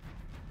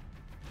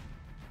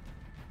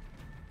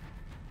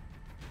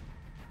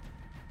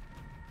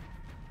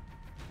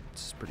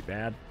 This is pretty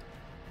bad.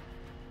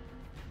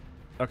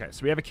 Okay,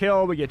 so we have a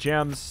kill, we get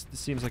gems. This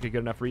seems like a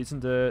good enough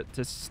reason to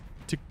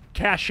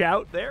cash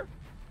out there.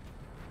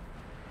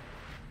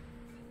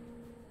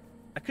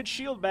 I could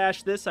shield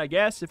bash this, I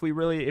guess, if we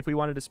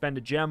wanted to spend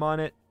a gem on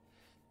it.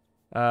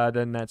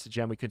 Then that's a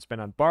gem we could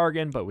spend on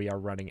bargain, but we are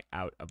running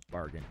out of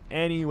bargain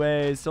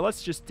anyways, so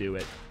let's just do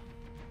it.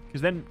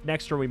 Because then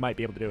next turn we might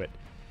be able to do it.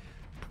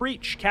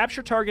 Preach.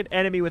 Capture target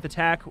enemy with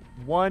attack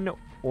 1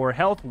 or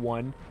health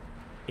 1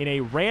 In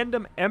a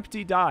random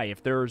empty die,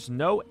 if there's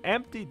no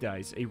empty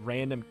dice, a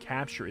random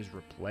capture is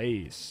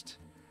replaced.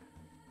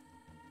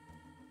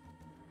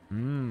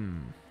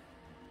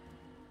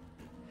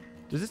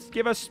 Does this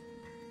give us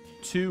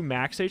 2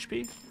 max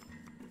HP?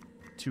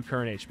 2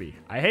 current HP.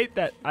 I hate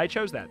that I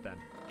chose that then,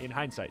 in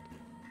hindsight.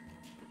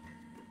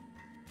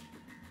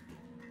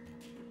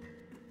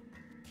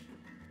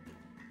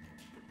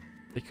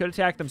 They could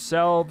attack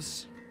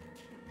themselves.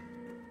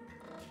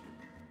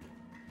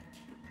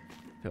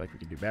 I feel like we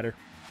can do better.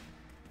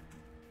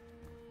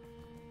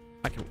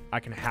 I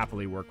can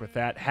happily work with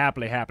that.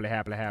 Happily.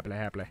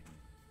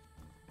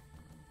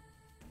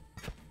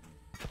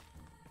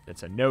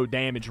 That's a no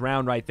damage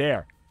round right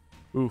there.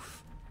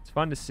 Oof. It's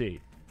fun to see.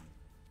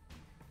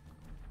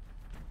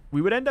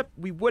 We would end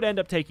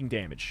up taking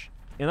damage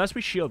unless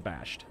we shield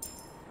bashed,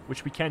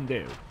 which we can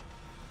do.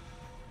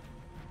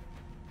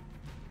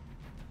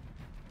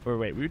 Or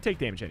wait, we would take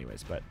damage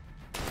anyways, but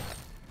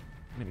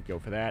I'm gonna go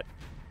for that.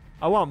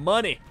 I want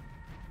money.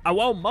 I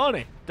want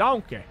money.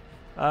 Donkey.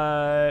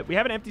 We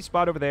have an empty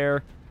spot over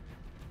there.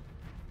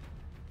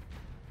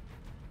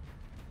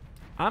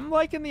 I'm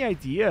liking the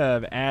idea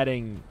of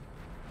adding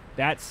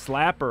that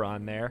slapper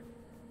on there.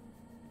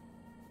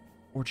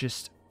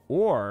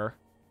 Or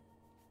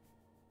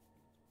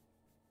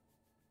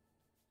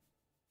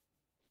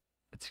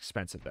it's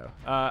expensive though.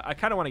 I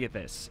kind of want to get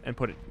this and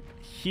put it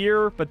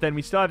here, but then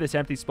we still have this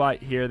empty spot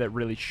here that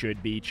really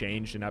should be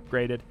changed and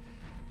upgraded.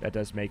 That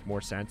does make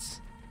more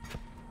sense.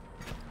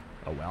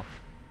 Oh well.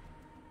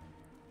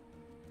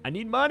 I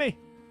need money.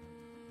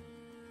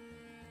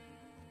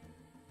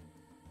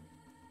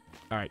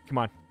 All right, come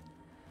on.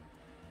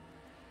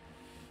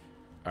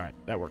 All right,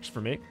 that works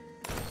for me.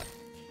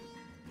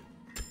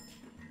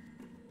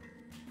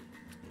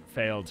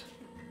 Failed.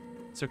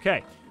 It's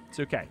okay. It's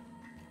okay.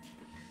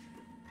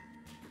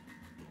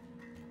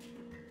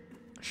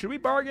 Should we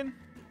bargain?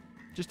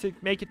 Just to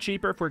make it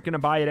cheaper if we're going to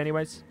buy it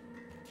anyways?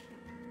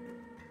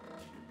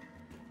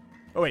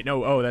 Oh, wait,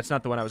 no. Oh, that's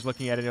not the one I was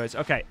looking at anyways.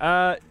 Okay,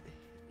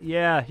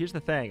 yeah, here's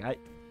the thing. I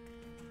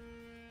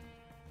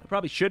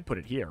probably should put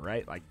it here,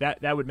 right? Like,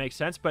 that would make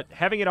sense, but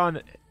having it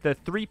on the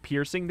 3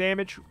 piercing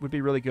damage would be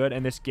really good,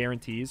 and this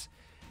guarantees.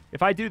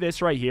 If I do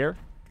this right here,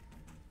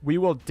 we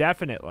will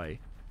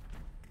definitely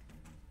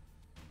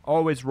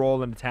always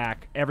roll an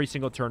attack every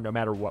single turn, no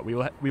matter what.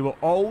 We will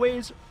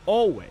always,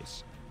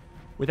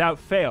 without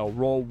fail,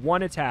 roll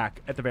 1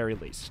 attack at the very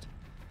least.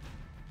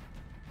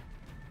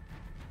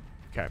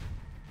 Okay.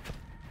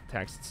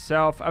 Attacks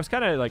itself. I was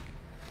kind of, like,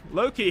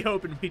 low-key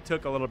hoping we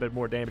took a little bit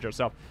more damage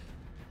ourselves.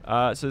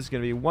 So this is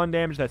going to be 1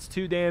 damage. That's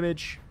 2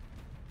 damage.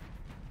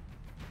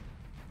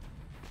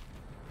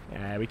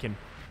 Yeah, we can...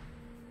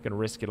 Gonna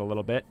risk it a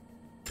little bit.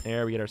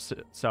 There, we get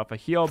ourselves a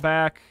heal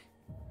back.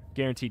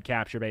 Guaranteed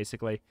capture,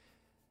 basically.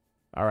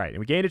 All right, and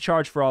we gain a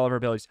charge for all of our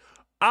abilities.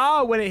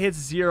 Ah, when it hits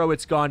 0,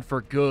 it's gone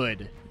for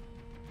good.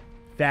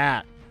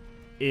 That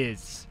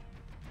is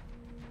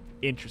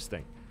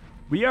interesting.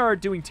 We are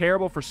doing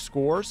terrible for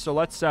Skoore, so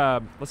let's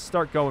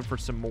start going for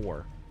some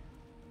more.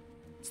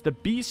 It's the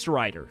Beast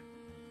Rider.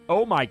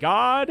 Oh my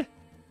god.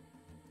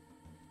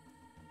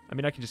 I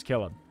mean, I can just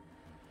kill him.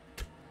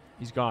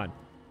 He's gone.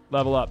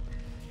 Level up.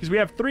 Because we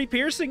have 3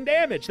 piercing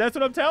damage. That's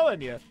what I'm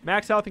telling you.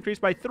 Max health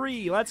increased by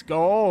 3. Let's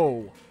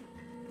go.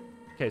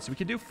 Okay, so we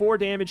can do 4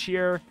 damage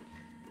here.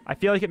 I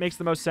feel like it makes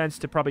the most sense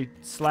to probably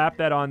slap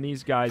that on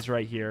these guys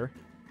right here.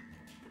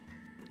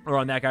 Or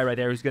on that guy right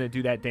there who's going to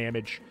do that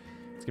damage.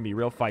 It's going to be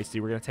real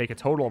feisty. We're going to take a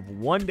total of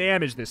 1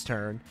 damage this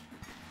turn.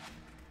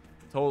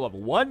 Total of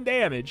 1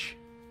 damage.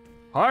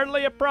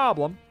 Hardly a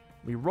problem.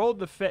 We rolled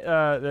the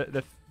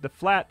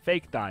flat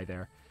fake die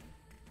there.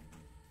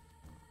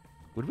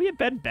 Would we have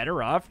been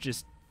better off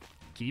just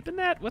keeping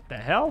that? What the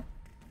hell?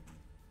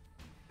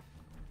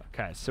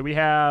 Okay, so we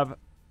have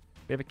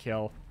a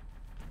kill.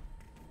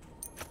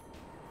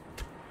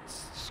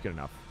 It's just good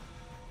enough.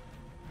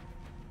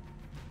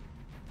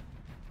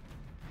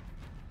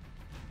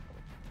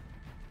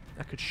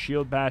 I could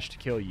shield bash to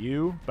kill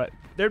you, but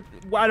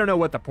I don't know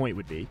what the point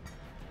would be.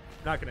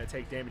 I'm not going to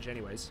take damage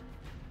anyways.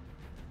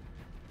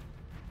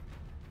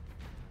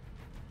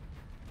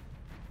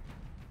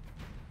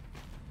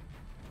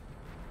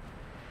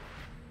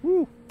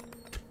 Woo.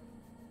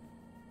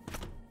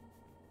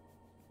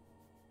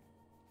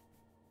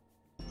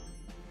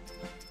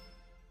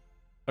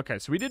 Okay,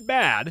 so we did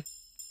bad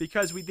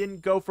because we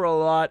didn't go for a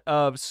lot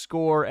of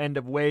Skoore end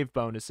of wave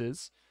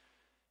bonuses.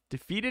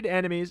 Defeated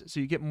enemies, so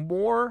you get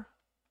more.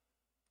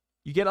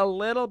 You get a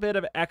little bit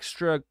of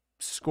extra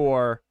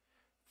Skoore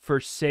for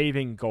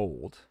saving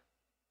gold.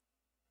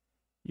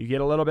 You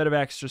get a little bit of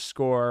extra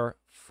Skoore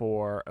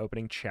for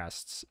opening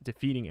chests,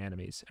 defeating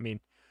enemies. I mean,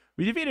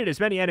 we defeated as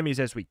many enemies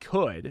as we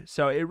could,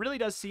 so it really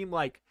does seem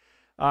like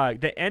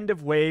the end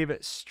of wave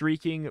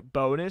streaking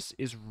bonus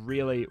is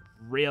really,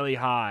 really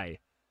high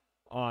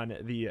on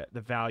the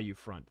value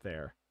front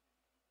there.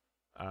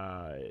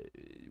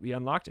 We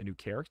unlocked a new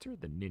character,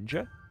 the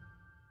Ninja.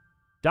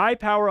 Die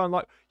power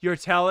unlocked. You're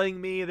telling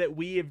me that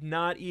we have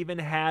not even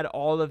had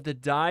all of the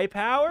die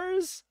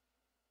powers?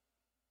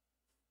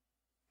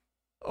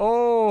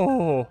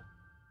 Oh.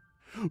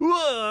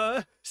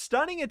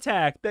 Stunning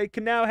attack. They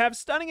can now have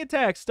stunning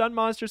attack. Stun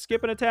monster,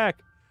 skip an attack.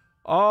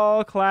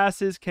 All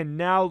classes can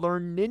now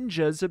learn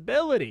ninja's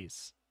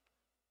abilities.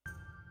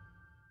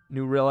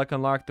 New relic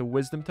unlocked the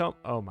wisdom tome.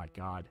 Oh my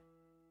god.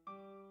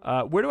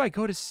 Where do I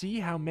go to see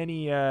how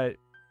many I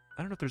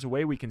don't know if there's a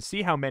way we can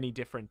see how many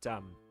different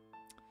how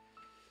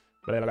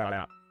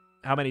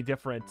many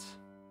different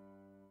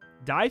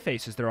die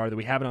faces there are that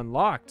we haven't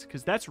unlocked,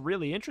 because that's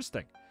really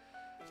interesting.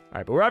 All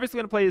right, but we're obviously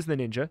going to play as the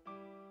ninja.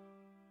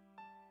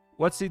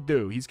 What's he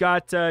do? He's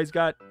got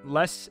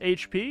less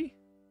HP?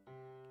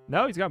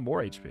 No, he's got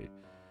more HP.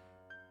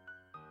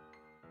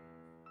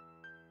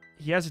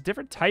 He has a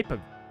different type of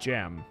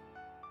gem.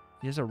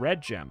 He has a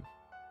red gem.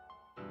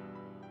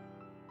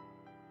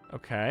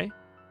 Okay.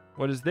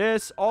 What is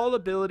this? All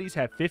abilities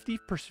have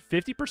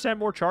 50%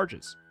 more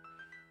charges.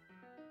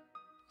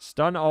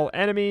 Stun all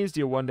enemies.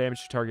 Deal 1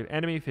 damage to target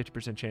enemy.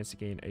 50% chance to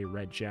gain a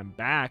red gem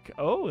back.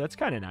 Oh, that's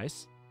kind of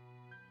nice.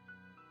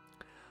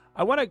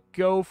 I want to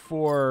go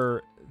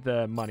for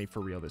the money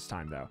for real this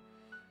time, though.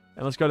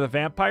 And let's go to the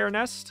vampire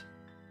nest.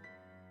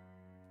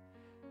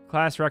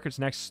 Class records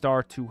next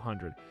star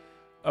 200.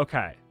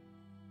 Okay.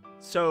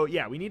 So,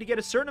 yeah, we need to get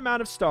a certain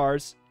amount of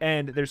stars,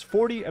 and there's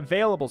 40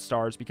 available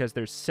stars because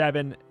there's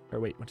 7,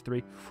 or wait, 1, 2,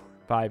 3, 4,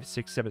 5,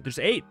 6, 7. There's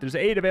 8. There's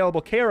 8 available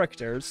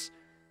characters.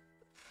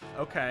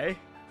 Okay.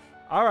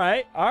 All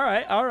right.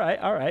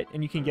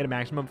 And you can get a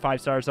maximum of 5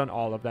 stars on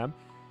all of them.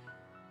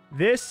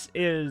 This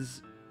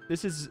is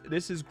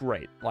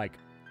great. Like,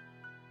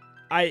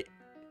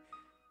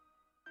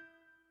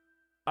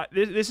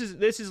 this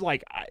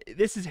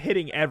is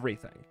hitting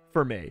everything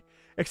for me.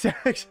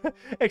 Except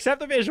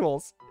the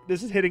visuals.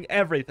 This is hitting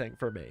everything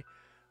for me.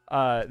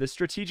 The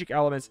strategic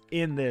elements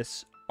in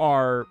this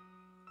are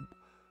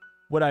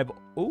what I've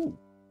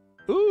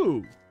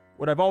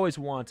what I've always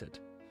wanted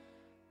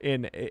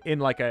in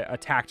like a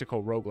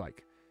tactical roguelike.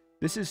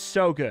 This is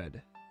so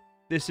good.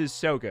 This is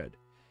so good.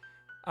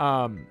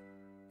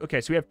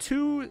 Okay, so we have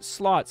 2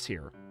 slots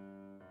here.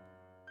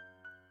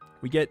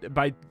 We get,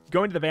 by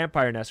going to the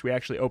vampire nest, we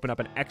actually open up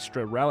an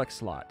extra relic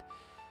slot.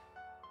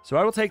 So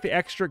I will take the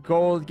extra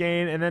gold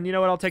gain, and then, you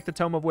know what, I'll take the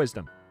Tome of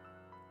Wisdom.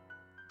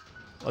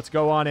 Let's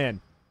go on in.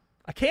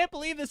 I can't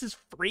believe this is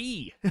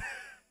free.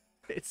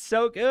 It's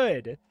so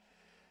good.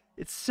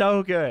 It's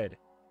so good.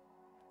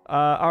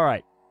 All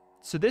right.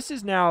 So this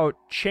is now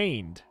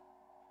chained.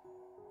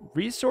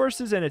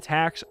 Resources and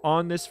attacks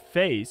on this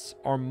face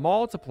are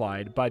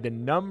multiplied by the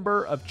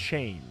number of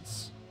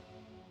chains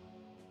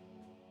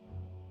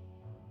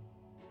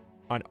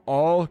on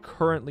all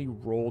currently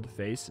rolled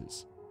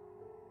faces.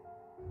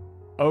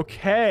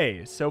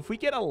 Okay, so if we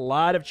get a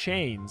lot of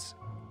chains,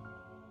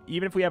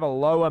 even if we have a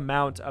low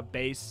amount of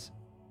base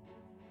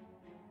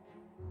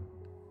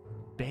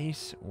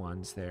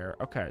ones there.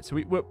 Okay, so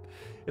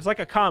it's like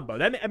a combo.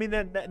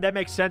 That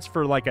makes sense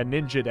for like a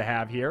ninja to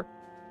have here.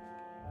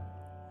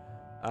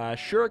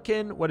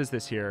 Shuriken, what is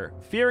this here?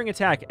 Fearing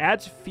attack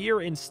adds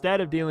fear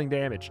instead of dealing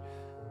damage.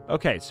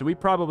 Okay, so we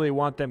probably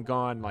want them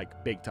gone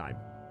like big time.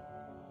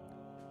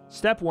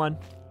 Step 1,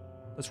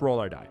 let's roll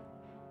our die.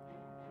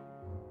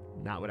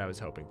 Not what I was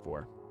hoping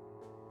for.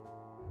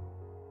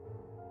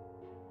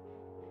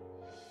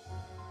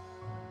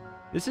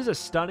 This is a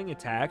stunning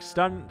attack.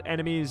 Stun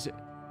enemies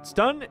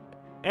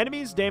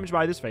damaged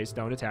by this face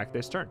don't attack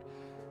this turn.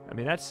 I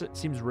mean, that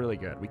seems really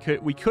good.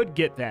 We could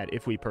get that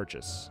if we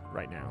purchase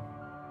right now.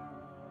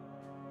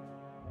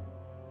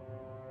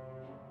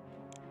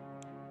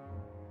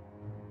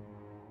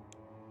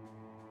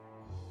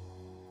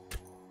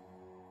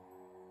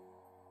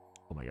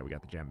 Oh my god, we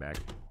got the gem back.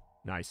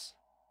 Nice.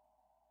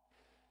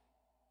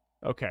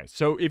 Okay,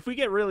 so if we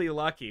get really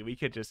lucky, we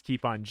could just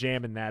keep on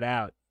jamming that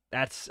out.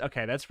 That's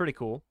pretty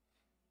cool.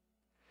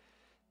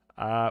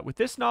 With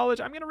this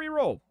knowledge, I'm going to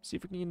re-roll. See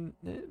if we can...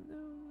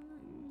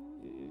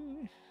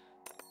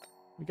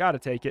 We got to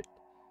take it.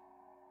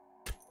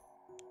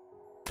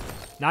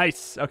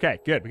 Nice. Okay,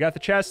 good. We got the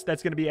chest.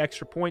 That's going to be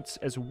extra points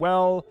as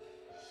well.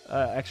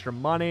 Extra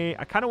money.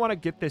 I kind of want to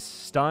get this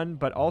stun,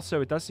 but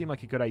also it does seem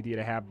like a good idea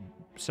to have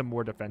some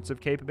more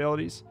defensive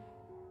capabilities.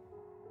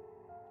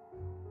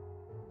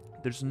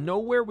 There's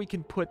nowhere we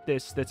can put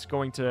this that's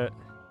going to...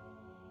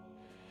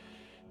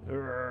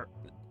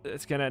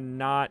 It's going to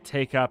not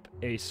take up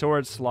a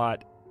sword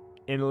slot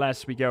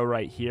unless we go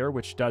right here,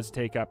 which does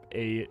take up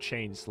a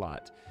chain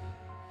slot.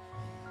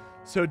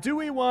 So do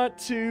we want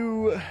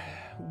to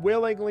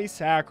willingly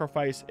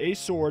sacrifice a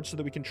sword so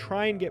that we can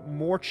try and get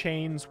more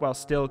chains while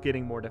still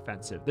getting more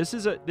defensive? This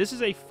is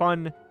a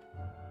fun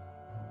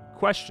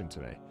question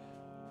today.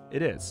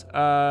 It is.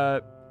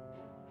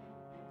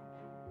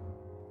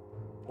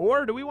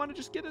 Or do we want to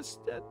just get a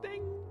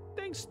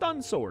dang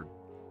stun sword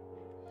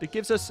that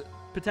gives us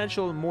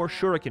potential more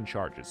shuriken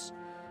charges?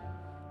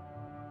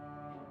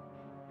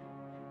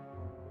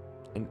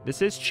 And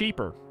this is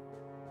cheaper.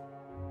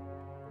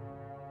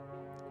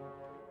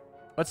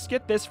 Let's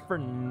get this for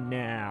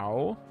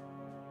now.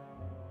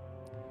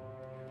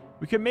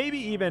 We could maybe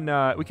even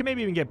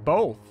get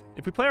both.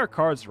 If we play our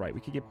cards right,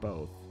 we could get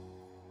both.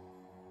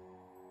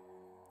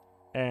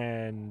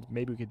 And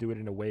maybe we could do it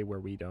in a way where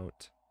we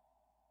don't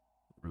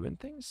ruin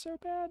things so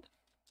bad.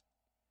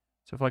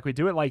 So if like we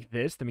do it like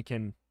this, then we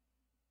can...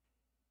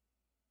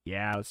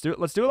 Yeah, let's do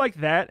it like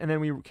that, and then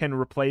we can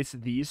replace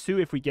these two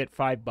if we get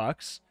 $5.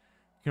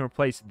 We can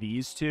replace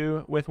these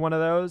two with one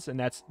of those, and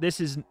this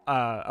is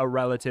a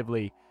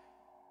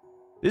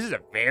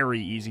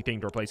very easy thing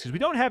to replace because we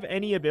don't have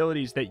any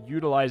abilities that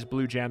utilize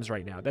blue gems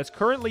right now. That's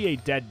currently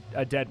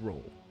a dead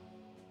roll.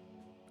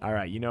 All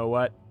right, you know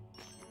what?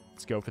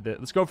 Let's go for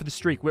the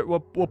streak. We'll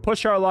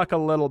push our luck a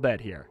little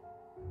bit here.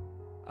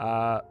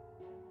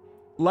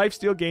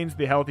 Lifesteal gains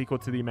the health equal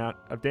to the amount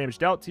of damage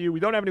dealt to you. We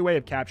don't have any way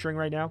of capturing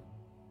right now.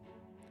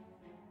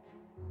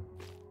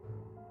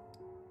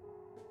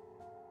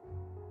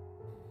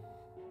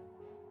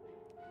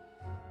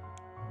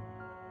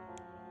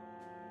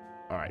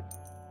 All right.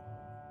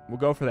 We'll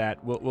go for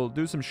that. We'll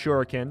do some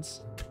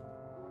shurikens.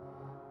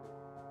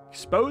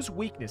 Expose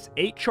weakness.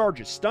 8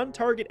 charges. Stun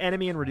target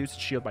enemy and reduce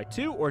its shield by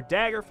 2. Or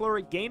dagger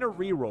flurry. Gain a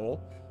reroll.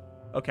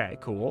 Okay,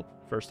 cool.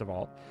 First of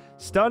all.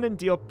 Stun and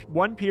deal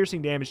 1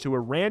 piercing damage to a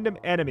random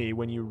enemy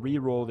when you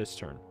reroll this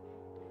turn.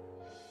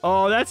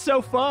 Oh, that's so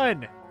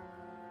fun.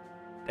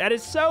 That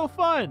is so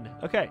fun.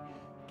 Okay.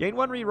 Gain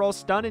 1 reroll.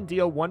 Stun and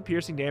deal 1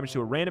 piercing damage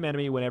to a random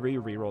enemy whenever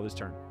you reroll this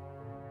turn.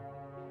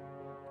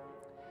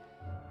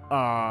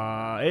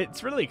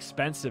 It's really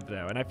expensive,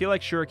 though, and I feel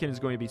like Shuriken is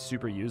going to be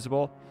super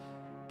usable,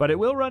 but it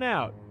will run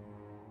out.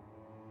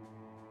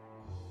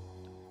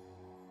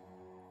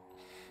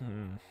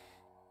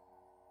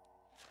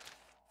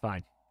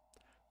 Fine.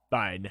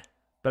 Fine.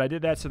 But I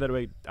did that so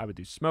that I would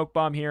do Smoke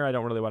Bomb here. I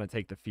don't really want to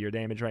take the fear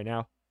damage right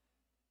now.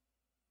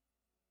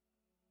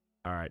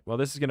 All right. Well,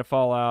 this is going to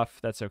fall off.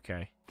 That's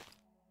okay.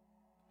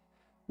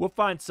 We'll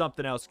find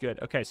something else good.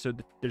 Okay, so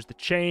there's the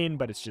chain,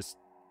 but it's just...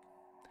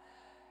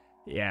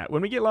 Yeah,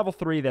 when we get level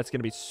 3, that's going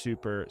to be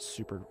super,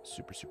 super,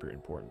 super, super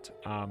important.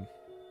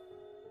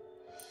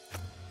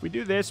 If we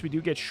do this, we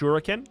do get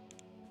Shuriken.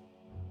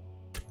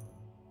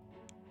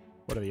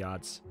 What are the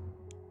odds?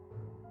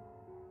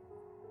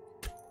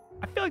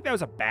 I feel like that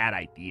was a bad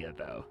idea,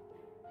 though.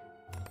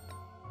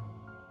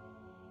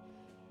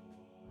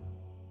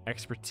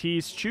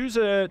 Expertise. Choose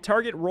a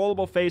target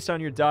rollable face on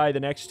your die. The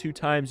next 2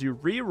 times you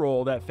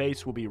re-roll, that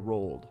face will be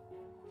rolled.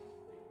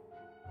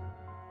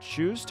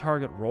 Choose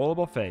target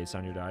rollable face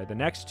on your die. The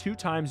next 2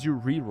 times you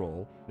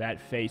re-roll, that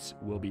face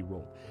will be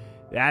rolled.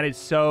 That is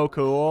so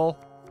cool.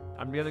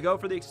 I'm going to go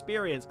for the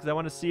experience because I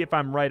want to see if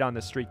I'm right on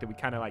the streak that we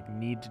kind of like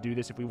need to do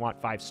this if we want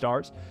 5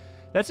 stars.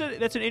 That's an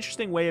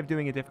interesting way of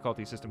doing a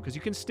difficulty system because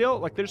you can still,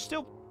 like, there's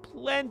still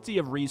plenty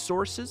of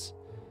resources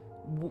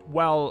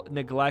while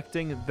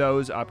neglecting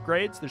those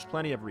upgrades. There's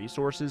plenty of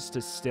resources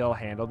to still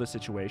handle the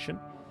situation.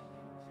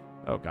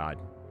 Oh, God.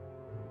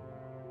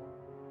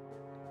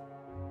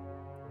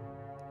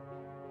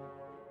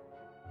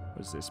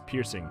 What is this?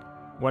 Piercing.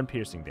 1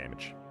 piercing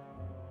damage.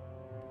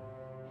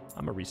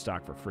 I'm going to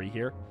restock for free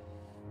here.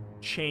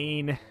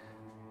 Chain.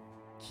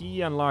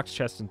 Key unlocks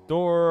chests and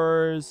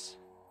doors.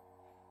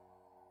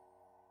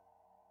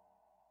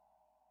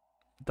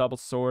 Double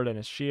sword and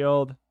a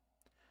shield.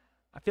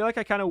 I feel like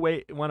I kind of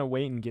want to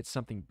wait and get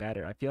something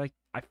better. I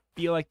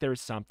feel like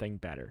there's something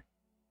better.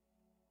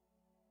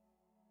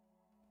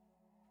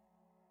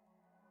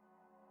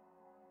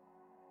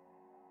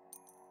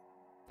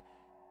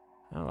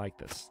 I don't like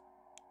this.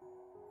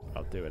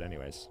 I'll do it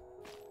anyways.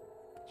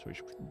 So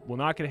we're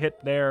not going to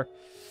hit there.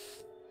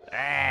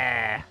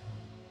 Ah.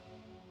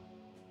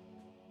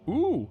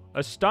 Ooh,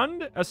 a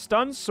stunned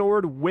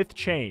sword with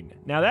chain.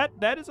 Now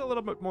that is a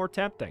little bit more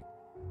tempting.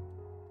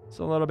 It's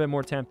a little bit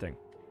more tempting.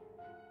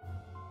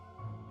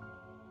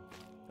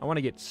 I want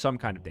to get some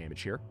kind of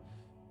damage here.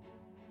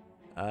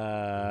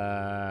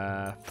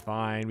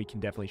 Fine. We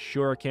can definitely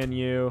shuriken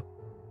you.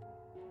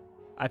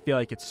 I feel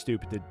like it's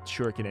stupid to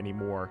shuriken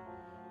anymore.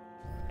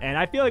 And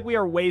I feel like we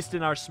are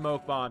wasting our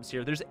smoke bombs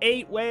here. There's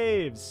 8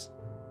 waves.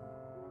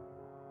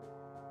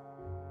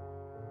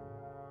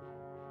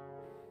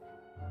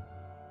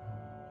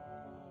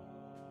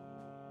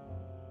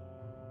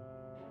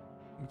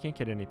 We can't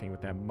get anything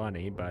with that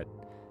money, but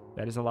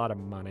that is a lot of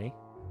money.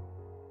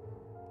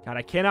 God,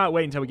 I cannot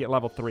wait until we get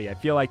level 3. I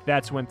feel like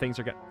that's when things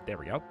are going to... There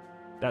we go.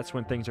 That's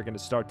when things are going to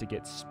start to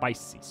get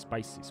spicy,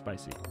 spicy,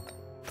 spicy.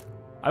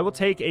 I will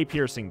take a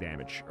piercing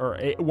damage, or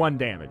 1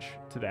 damage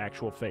to the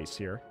actual face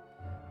here.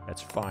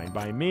 That's fine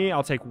by me.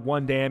 I'll take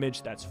 1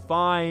 damage. That's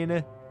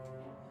fine.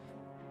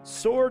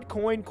 Sword,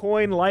 coin,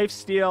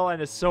 lifesteal,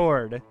 and a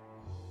sword.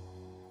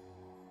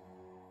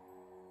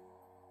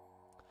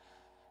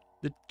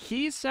 The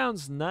key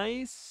sounds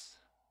nice.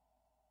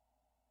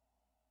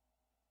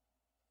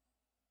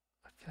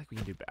 I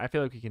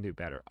feel like we can do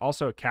better.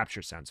 Also, a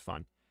capture sounds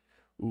fun.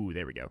 Ooh,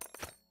 there we go.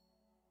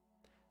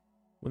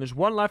 When there's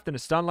 1 left in a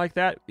stun like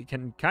that, we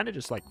can kind of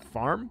just like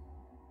farm.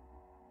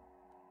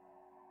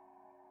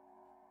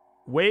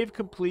 Wave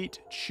complete.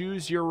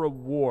 Choose your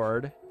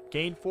reward.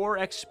 Gain 4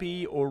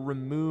 XP or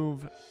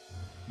remove.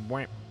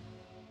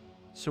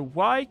 So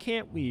why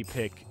can't we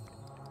pick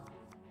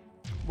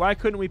Why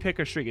couldn't we pick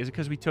a streak? Is it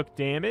because we took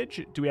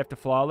damage? Do we have to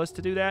flawless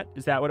to do that?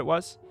 Is that what it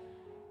was?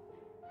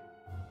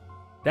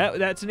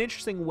 That's an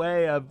interesting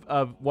way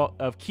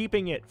of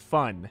keeping it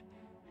fun,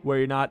 where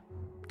you're not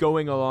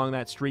going along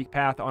that streak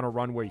path on a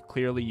run where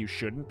clearly you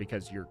shouldn't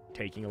because you're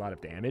taking a lot of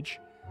damage.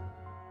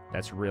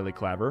 That's really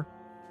clever.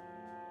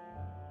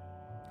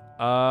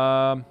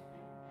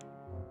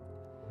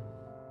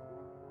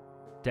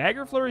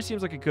 Dagger Flurry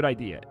seems like a good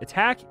idea.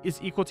 Attack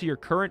is equal to your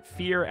current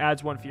fear,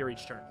 adds 1 fear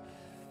each turn.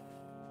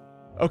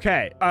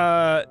 Okay,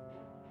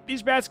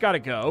 these bats gotta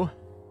go,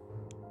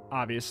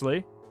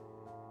 obviously.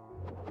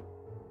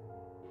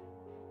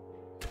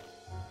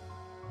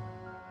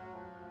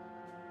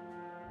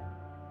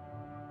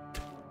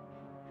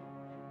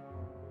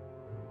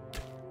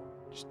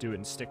 Just do it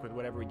and stick with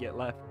whatever we get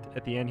left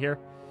at the end here.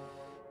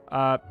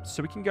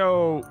 So we can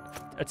go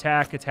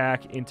attack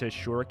into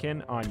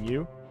Shuriken on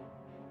you.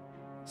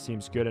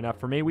 Seems good enough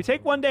for me. We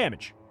take 1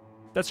 damage.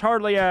 That's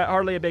hardly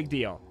a big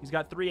deal. He's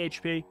got 3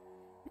 HP.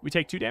 We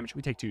take 2 damage?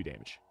 We take 2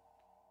 damage.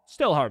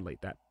 Still hardly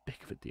that big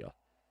of a deal.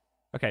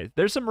 Okay,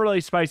 there's some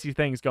really spicy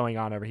things going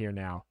on over here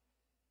now.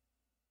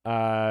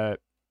 2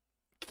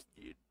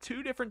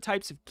 different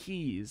types of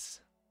keys.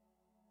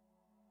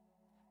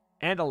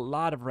 And a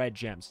lot of red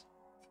gems.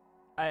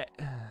 I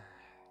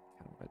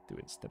don't want to do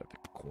it instead of the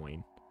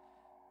coin.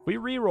 If we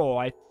reroll,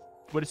 I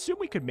would assume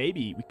we could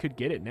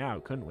get it now,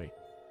 couldn't we?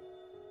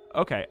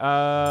 Okay,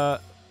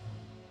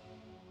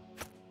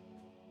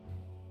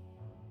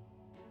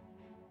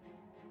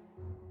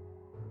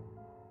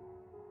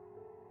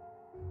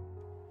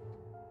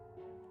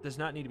 does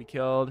not need to be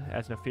killed.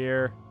 Has no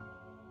fear.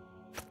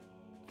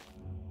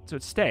 So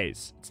it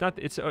stays. It's not.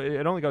 It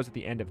only goes at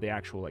the end of the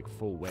actual like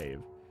full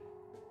wave.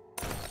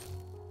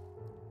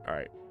 All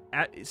right.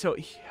 So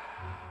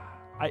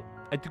I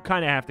do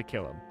kind of have to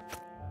kill him.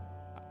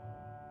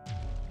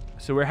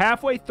 So we're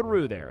halfway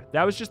through there.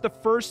 That was just the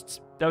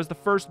first. That was the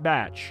first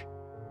batch.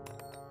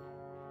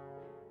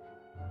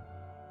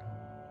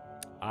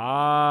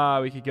 Ah,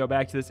 we could go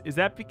back to this. Is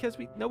that because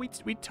we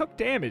took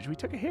damage? We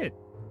took a hit.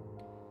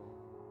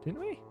 Didn't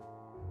we?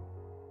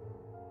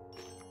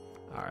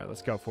 All right,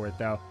 let's go for it,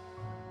 though.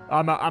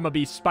 I'm going to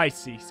be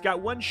spicy. He's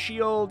got 1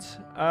 shield.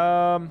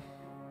 He'll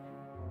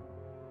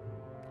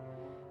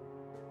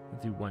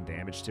do 1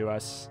 damage to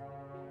us.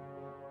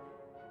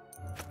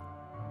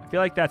 I feel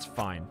like that's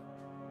fine.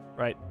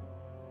 Right?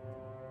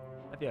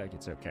 I feel like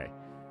it's okay.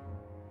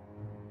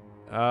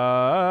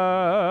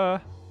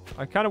 I'm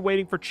kind of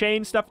waiting for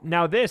chain stuff.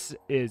 Now this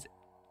is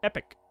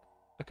epic.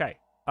 Okay.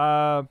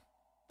 I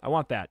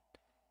want that.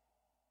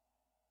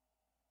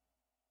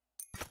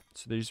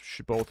 So these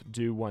should both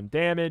do 1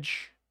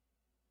 damage.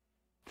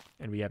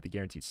 And we have the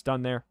guaranteed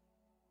stun there.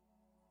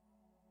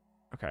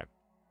 Okay.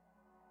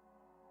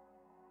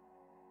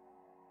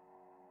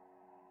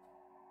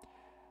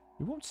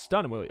 We won't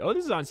stun him, will we? Oh,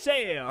 this is on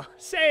sale!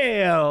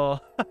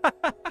 Sale!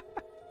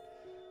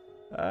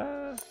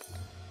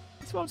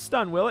 This won't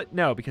stun, will it?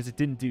 No, because it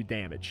didn't do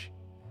damage.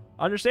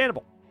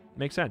 Understandable.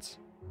 Makes sense.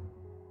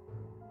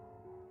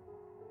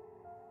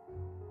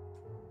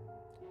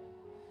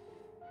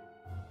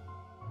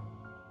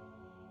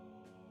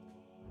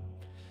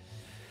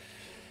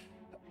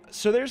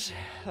 So there's,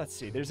 let's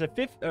see, there's a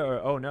there's a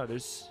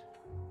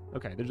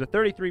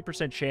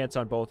 33% chance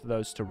on both of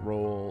those to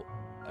roll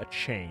a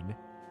chain.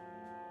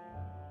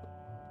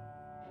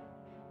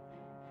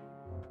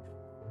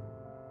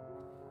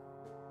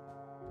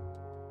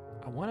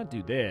 I want to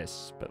do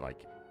this, but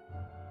like,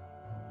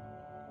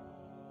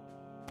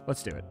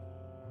 let's do it.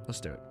 Let's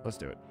do it. Let's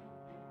do it.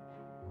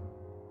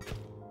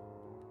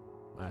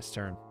 Last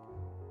turn.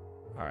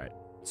 All right.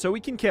 So we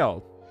can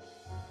kill.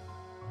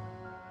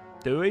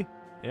 Do we?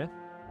 Yeah.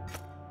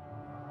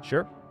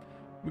 Sure.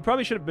 We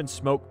probably should have been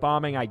smoke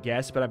bombing, I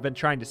guess, but I've been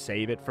trying to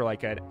save it for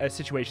like a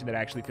situation that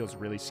actually feels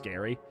really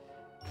scary.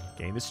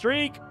 Gain the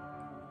streak.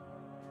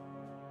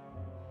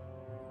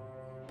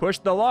 Push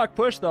the luck.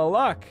 Push the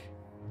luck.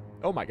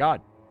 Oh my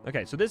god.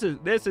 Okay, so this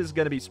is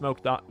going to be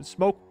smoke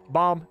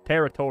bomb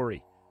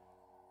territory.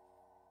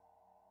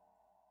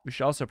 We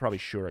should also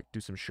probably do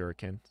some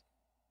shuriken.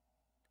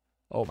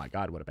 Oh my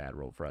god, what a bad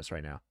roll for us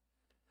right now.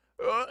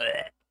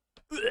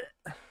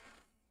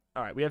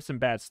 All right, we have some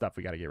bad stuff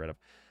we got to get rid of.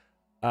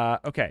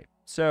 Okay,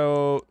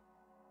 so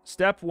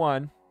step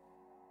 1,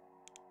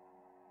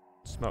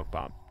 smoke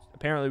bomb.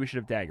 Apparently we should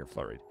have dagger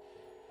flurried.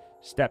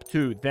 Step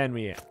 2, then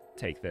we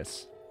take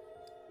this.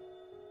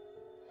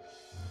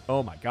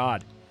 Oh my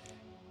god.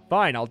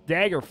 Fine, I'll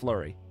dagger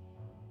flurry.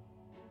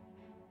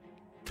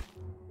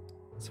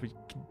 So we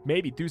can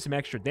maybe do some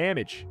extra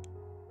damage.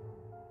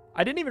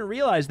 I didn't even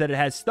realize that it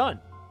has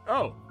stun.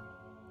 Oh.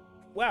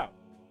 Wow.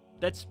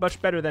 That's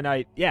much better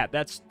than yeah,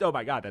 that's, oh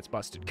my god, that's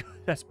busted.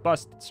 That's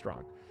busted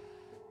strong.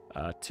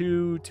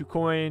 2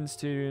 coins,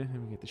 2,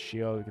 we get the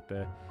shield, we get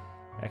the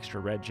extra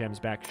red gems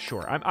back.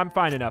 Sure, I'm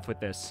fine enough with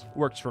this.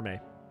 Works for me.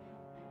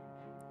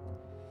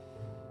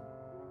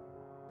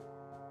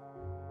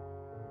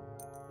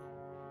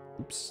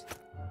 Oops.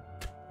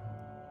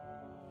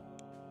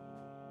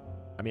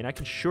 I mean, I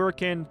can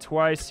shuriken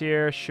twice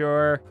here,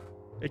 sure.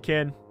 It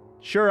can.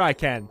 Sure I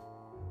can.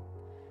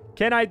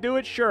 Can I do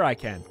it? Sure I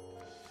can.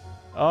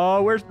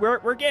 Oh,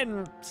 we're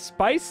getting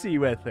spicy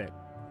with it.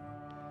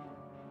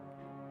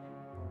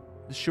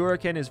 The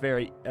Shuriken is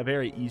a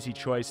very easy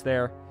choice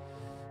there.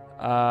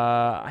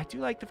 I do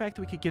like the fact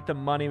that we could get the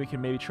money. We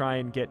can maybe try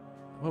and get...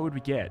 What would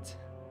we get?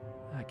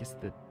 I guess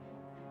the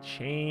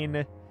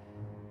chain...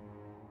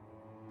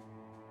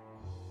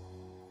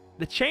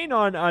 The chain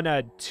on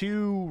a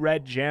 2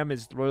 red gem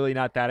is really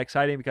not that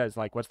exciting because,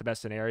 like, what's the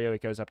best scenario?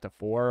 It goes up to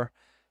 4.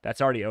 That's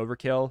already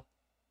overkill.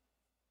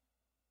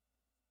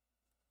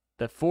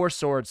 The 4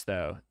 swords,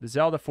 though. The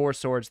Zelda 4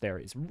 swords there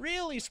is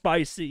really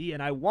spicy,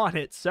 and I want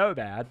it so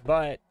bad,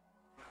 but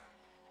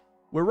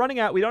we're running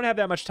out. We don't have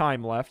that much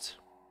time left.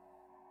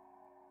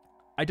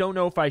 I don't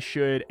know if I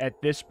should,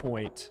 at this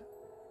point,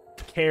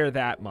 care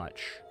that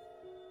much.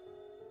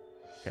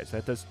 Okay, so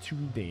that does 2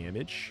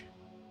 damage.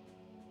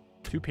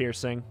 2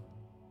 piercing.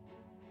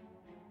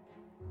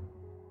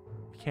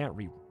 We can't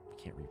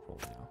re-roll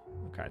now.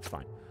 Okay, it's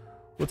fine.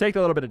 We'll take a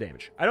little bit of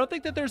damage. I don't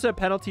think that there's a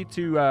penalty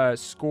to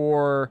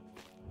score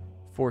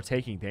for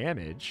taking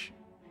damage.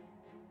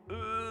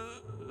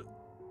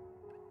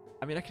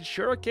 I mean, I can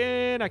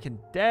Shuriken. I can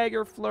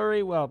Dagger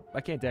Flurry. Well,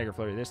 I can't Dagger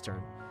Flurry this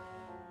turn.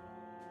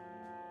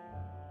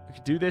 I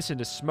could do this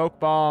into Smoke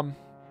Bomb.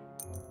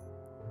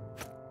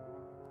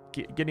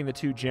 Getting the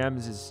 2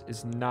 gems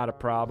is not a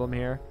problem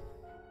here.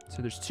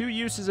 So there's 2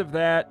 uses of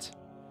that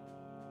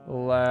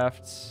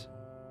left.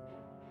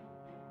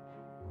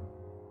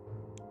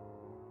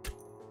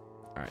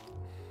 All right.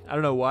 I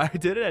don't know why I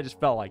did it. I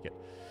just felt like it.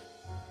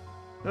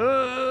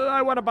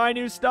 I want to buy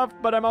new stuff,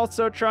 but I'm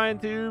also trying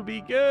to be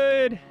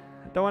good.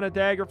 I don't want to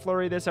Dagger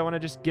Flurry this. I want to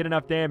just get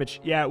enough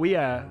damage. Yeah,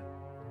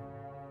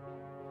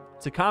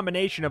 it's a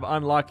combination of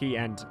unlucky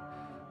and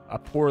a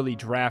poorly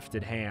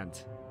drafted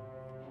hand.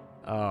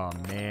 Oh,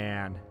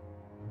 man.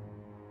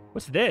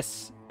 What's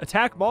this?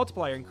 Attack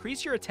multiplier.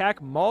 Increase your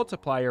attack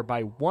multiplier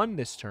by 1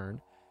 this turn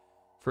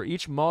for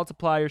each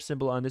multiplier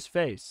symbol on this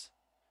face.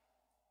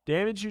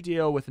 Damage you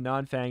deal with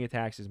non-fang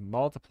attacks is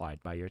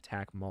multiplied by your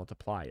attack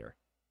multiplier.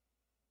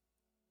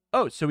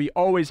 Oh, so we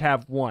always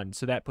have 1,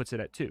 so that puts it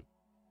at 2.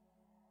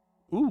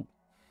 Ooh.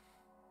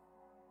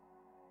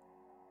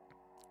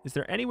 Is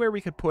there anywhere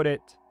we could put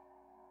it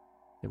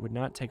that would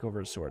not take over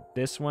a sword?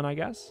 This one, I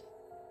guess?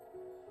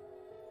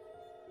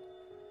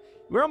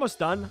 We're almost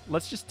done.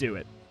 Let's just do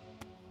it.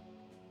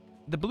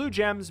 The blue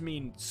gems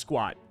mean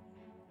squat.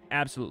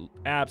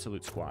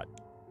 Absolute squat.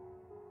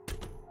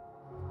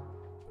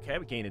 Okay,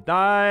 we gain a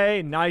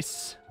die.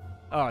 Nice.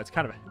 Oh, it's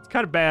kind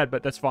of bad,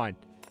 but that's fine.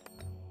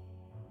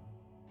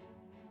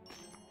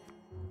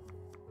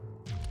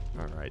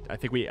 All right. I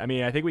think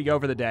we go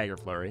for the Dagger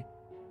Flurry.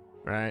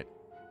 Right?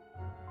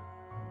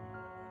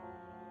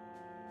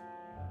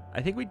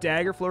 I think we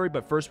Dagger Flurry,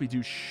 but first we do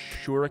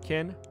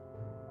Shuriken.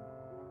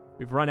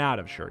 We've run out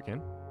of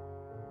Shuriken.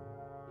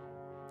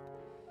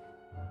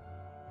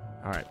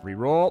 All right,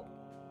 reroll.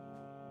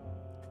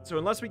 So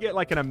unless we get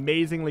like an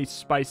amazingly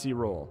spicy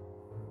roll,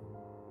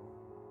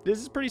 this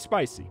is pretty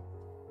spicy.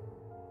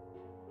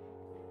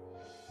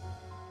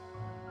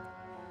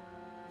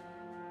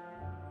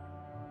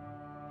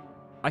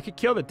 I could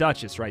kill the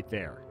Duchess right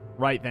there.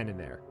 Right then and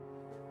there.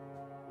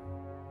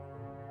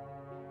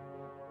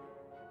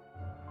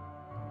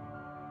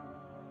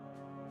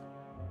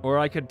 Or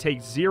I could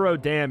take 0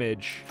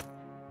 damage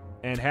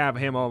and have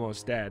him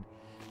almost dead.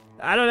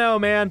 I don't know,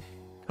 man.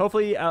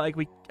 Hopefully,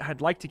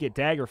 I'd like to get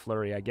Dagger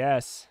Flurry, I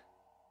guess.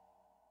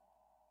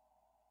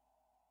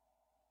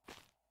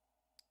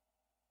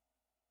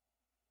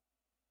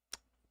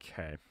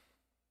 Okay.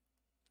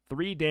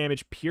 3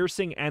 damage,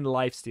 piercing, and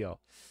lifesteal.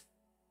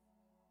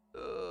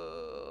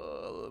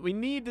 We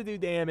need to do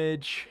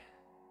damage.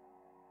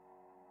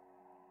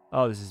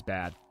 Oh, this is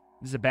bad.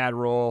 This is a bad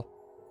roll.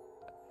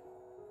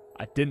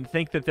 I didn't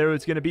think that there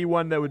was going to be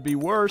one that would be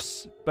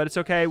worse, but it's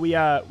okay. We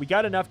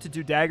got enough to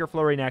do Dagger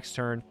Flurry next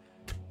turn.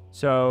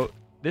 So,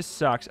 this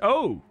sucks.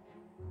 Oh!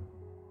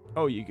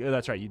 Oh,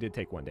 that's right. You did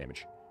take 1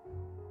 damage.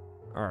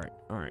 All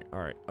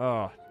right.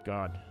 Oh,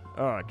 God.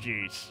 Oh,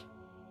 jeez.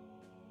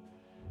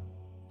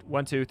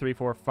 1, 2, 3,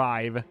 4,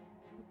 5.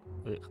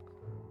 Ugh.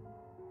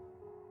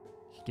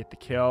 Get the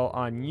kill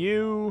on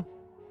you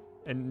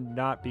and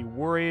not be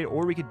worried.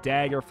 Or we could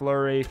Dagger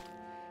Flurry.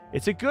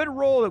 It's a good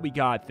roll that we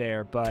got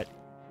there, but...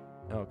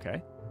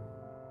 Okay.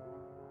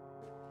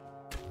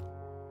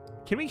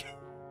 Can we...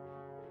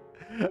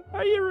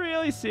 Are you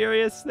really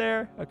serious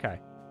there? Okay.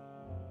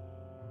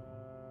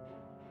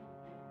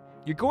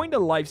 You're going to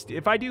lifesteal.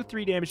 If I do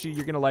 3 damage to you,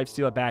 you're going to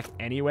lifesteal it back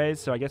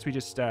anyways. So I guess we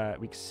just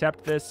we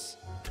accept this.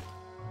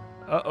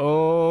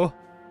 Uh-oh.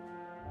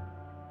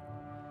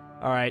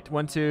 All right.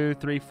 1, 2,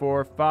 3,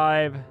 4,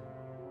 5.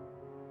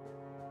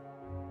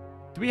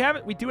 Do we have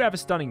it? We do have a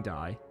stunning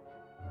die.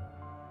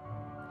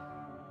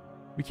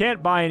 We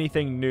can't buy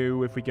anything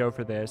new if we go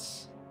for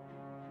this.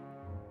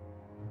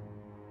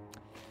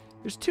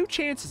 There's 2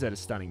 chances at a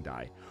stunning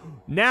die.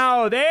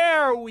 Now,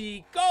 there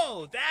we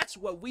go. That's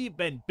what we've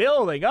been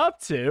building up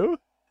to.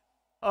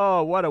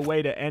 Oh, what a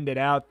way to end it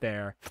out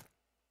there.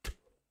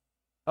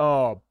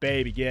 Oh,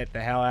 baby, get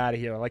the hell out of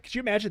here. Like, could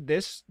you imagine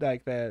this?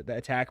 Like, the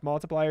attack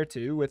multiplier,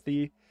 too, with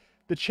the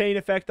chain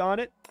effect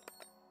on it?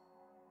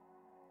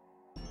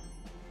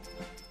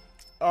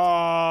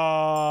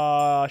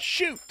 Oh,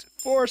 shoot.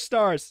 4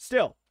 stars.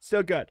 Still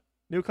good.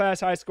 New class,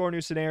 high score. New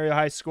scenario,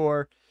 high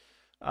score.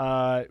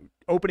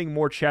 Opening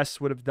more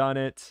chests would have done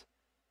it.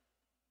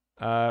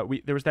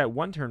 There was that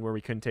one turn where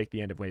we couldn't take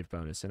the end of wave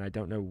bonus, and I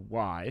don't know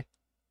why.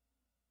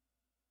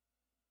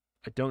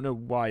 I don't know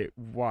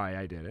why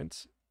I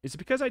didn't. Is it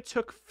because I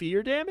took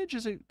fear damage?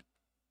 Is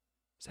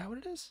that what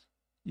it is?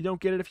 You don't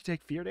get it if you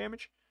take fear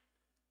damage?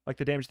 Like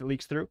the damage that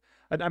leaks through?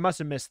 I must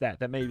have missed that.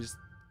 That may just...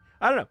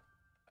 I don't know.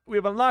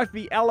 We've unlocked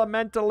the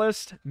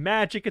Elementalist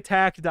magic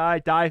attack die.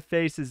 Die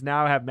faces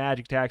now have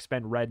magic attack.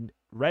 Spend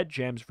red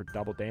gems for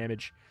double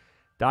damage.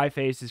 Die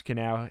faces can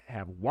now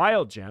have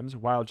wild gems.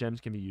 Wild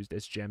gems can be used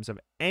as gems of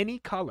any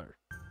color.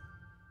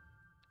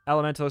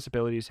 Elementalist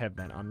abilities have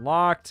been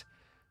unlocked.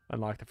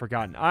 Unlock the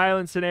Forgotten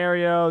Island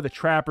scenario. The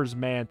Trapper's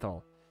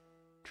Mantle.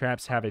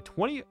 Traps have a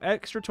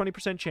extra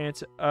 20%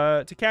 chance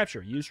to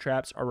capture. Used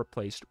traps are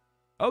replaced.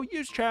 Oh,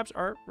 used traps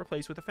are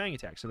replaced with a Fang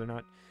attack, so they're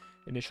not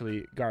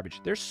initially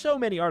garbage. There's so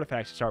many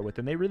artifacts to start with,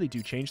 and they really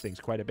do change things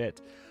quite a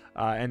bit.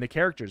 And the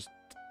characters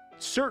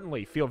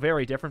certainly feel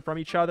very different from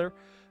each other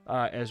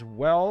as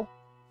well.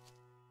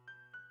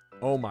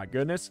 Oh my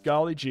goodness,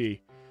 golly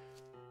gee.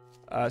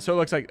 So it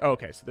looks like,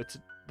 okay, so the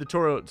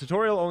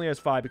tutorial only has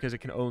 5 because it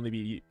can only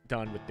be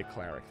done with the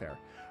cleric there.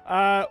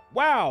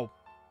 Wow.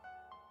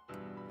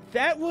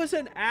 That was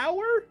an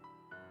hour?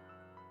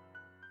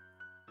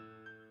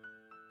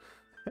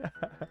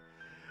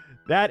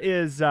 That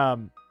is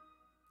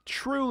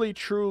truly,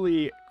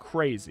 truly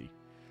crazy.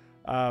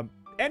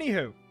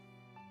 Anywho,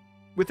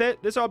 with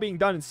this all being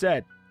done and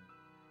said,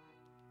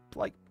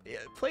 like,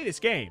 play this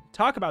game.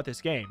 Talk about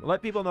this game.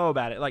 Let people know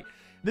about it. Like,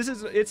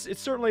 it's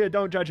certainly a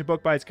don't judge a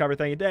book by its cover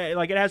thing.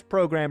 Like, it has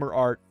programmer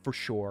art for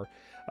sure.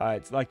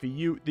 It's like the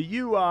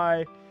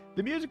UI,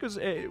 the music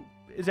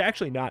is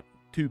actually not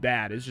too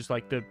bad. It's just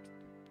like the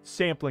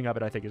sampling of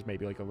it, I think, is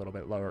maybe like a little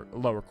bit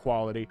lower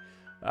quality.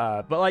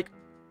 But like,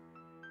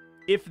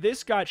 if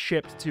this got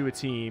shipped to a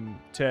team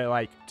to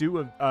like do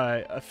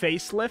a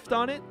facelift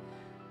on it,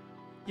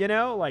 you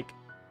know, like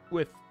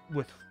with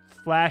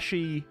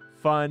flashy,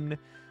 fun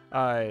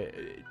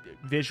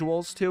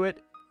visuals to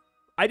it,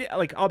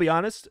 I'll be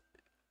honest,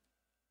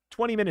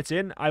 20 minutes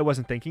in, I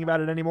wasn't thinking about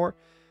it anymore.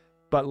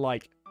 But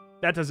like,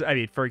 that doesn't, I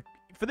mean, for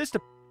this to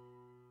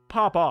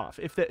pop off,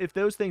 if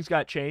those things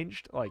got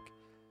changed, like,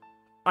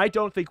 I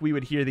don't think we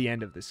would hear the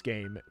end of this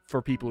game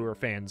for people who are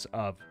fans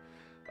of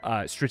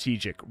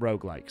strategic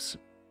roguelikes,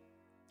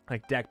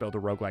 like deck builder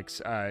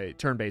roguelikes,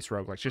 turn-based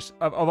roguelikes, just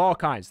of all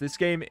kinds. This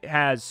game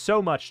has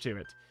so much to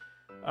it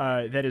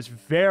that is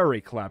very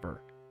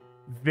clever,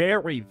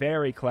 very,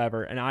 very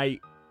clever, and I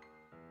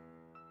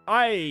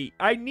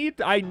need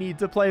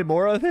to play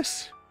more of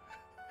this.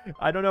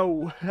 I don't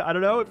know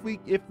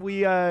if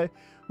we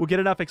will get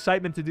enough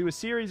excitement to do a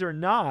series or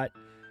not,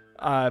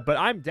 but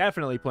I'm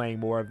definitely playing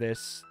more of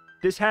this.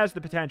 This has the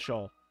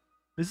potential.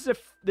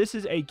 This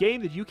is a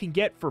game that you can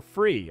get for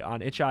free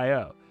on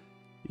itch.io.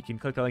 You can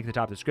click the link at the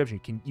top of the description.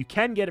 You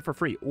can get it for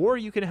free, or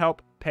you can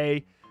help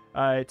pay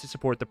to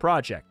support the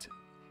project.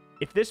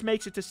 If this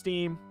makes it to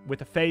Steam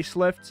with a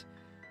facelift,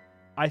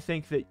 I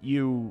think that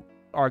you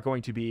are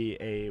going to be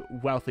a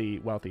wealthy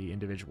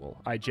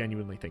individual. I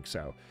genuinely think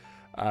so.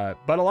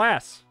 But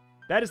alas,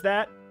 that is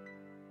that.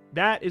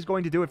 That is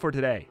going to do it for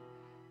today.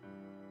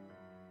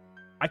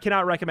 I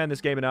cannot recommend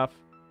this game enough.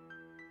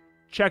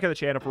 Check out the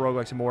channel for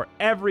roguelikes and more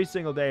every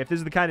single day. If this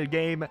is the kind of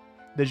game,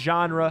 the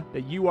genre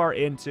that you are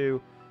into,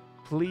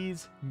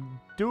 please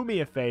do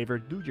me a favor.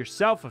 Do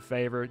yourself a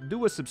favor.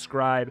 Do a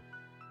subscribe.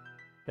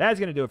 That's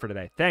going to do it for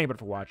today. Thank you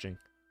for watching.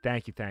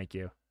 Thank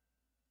you.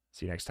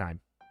 See you next time.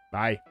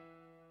 Bye.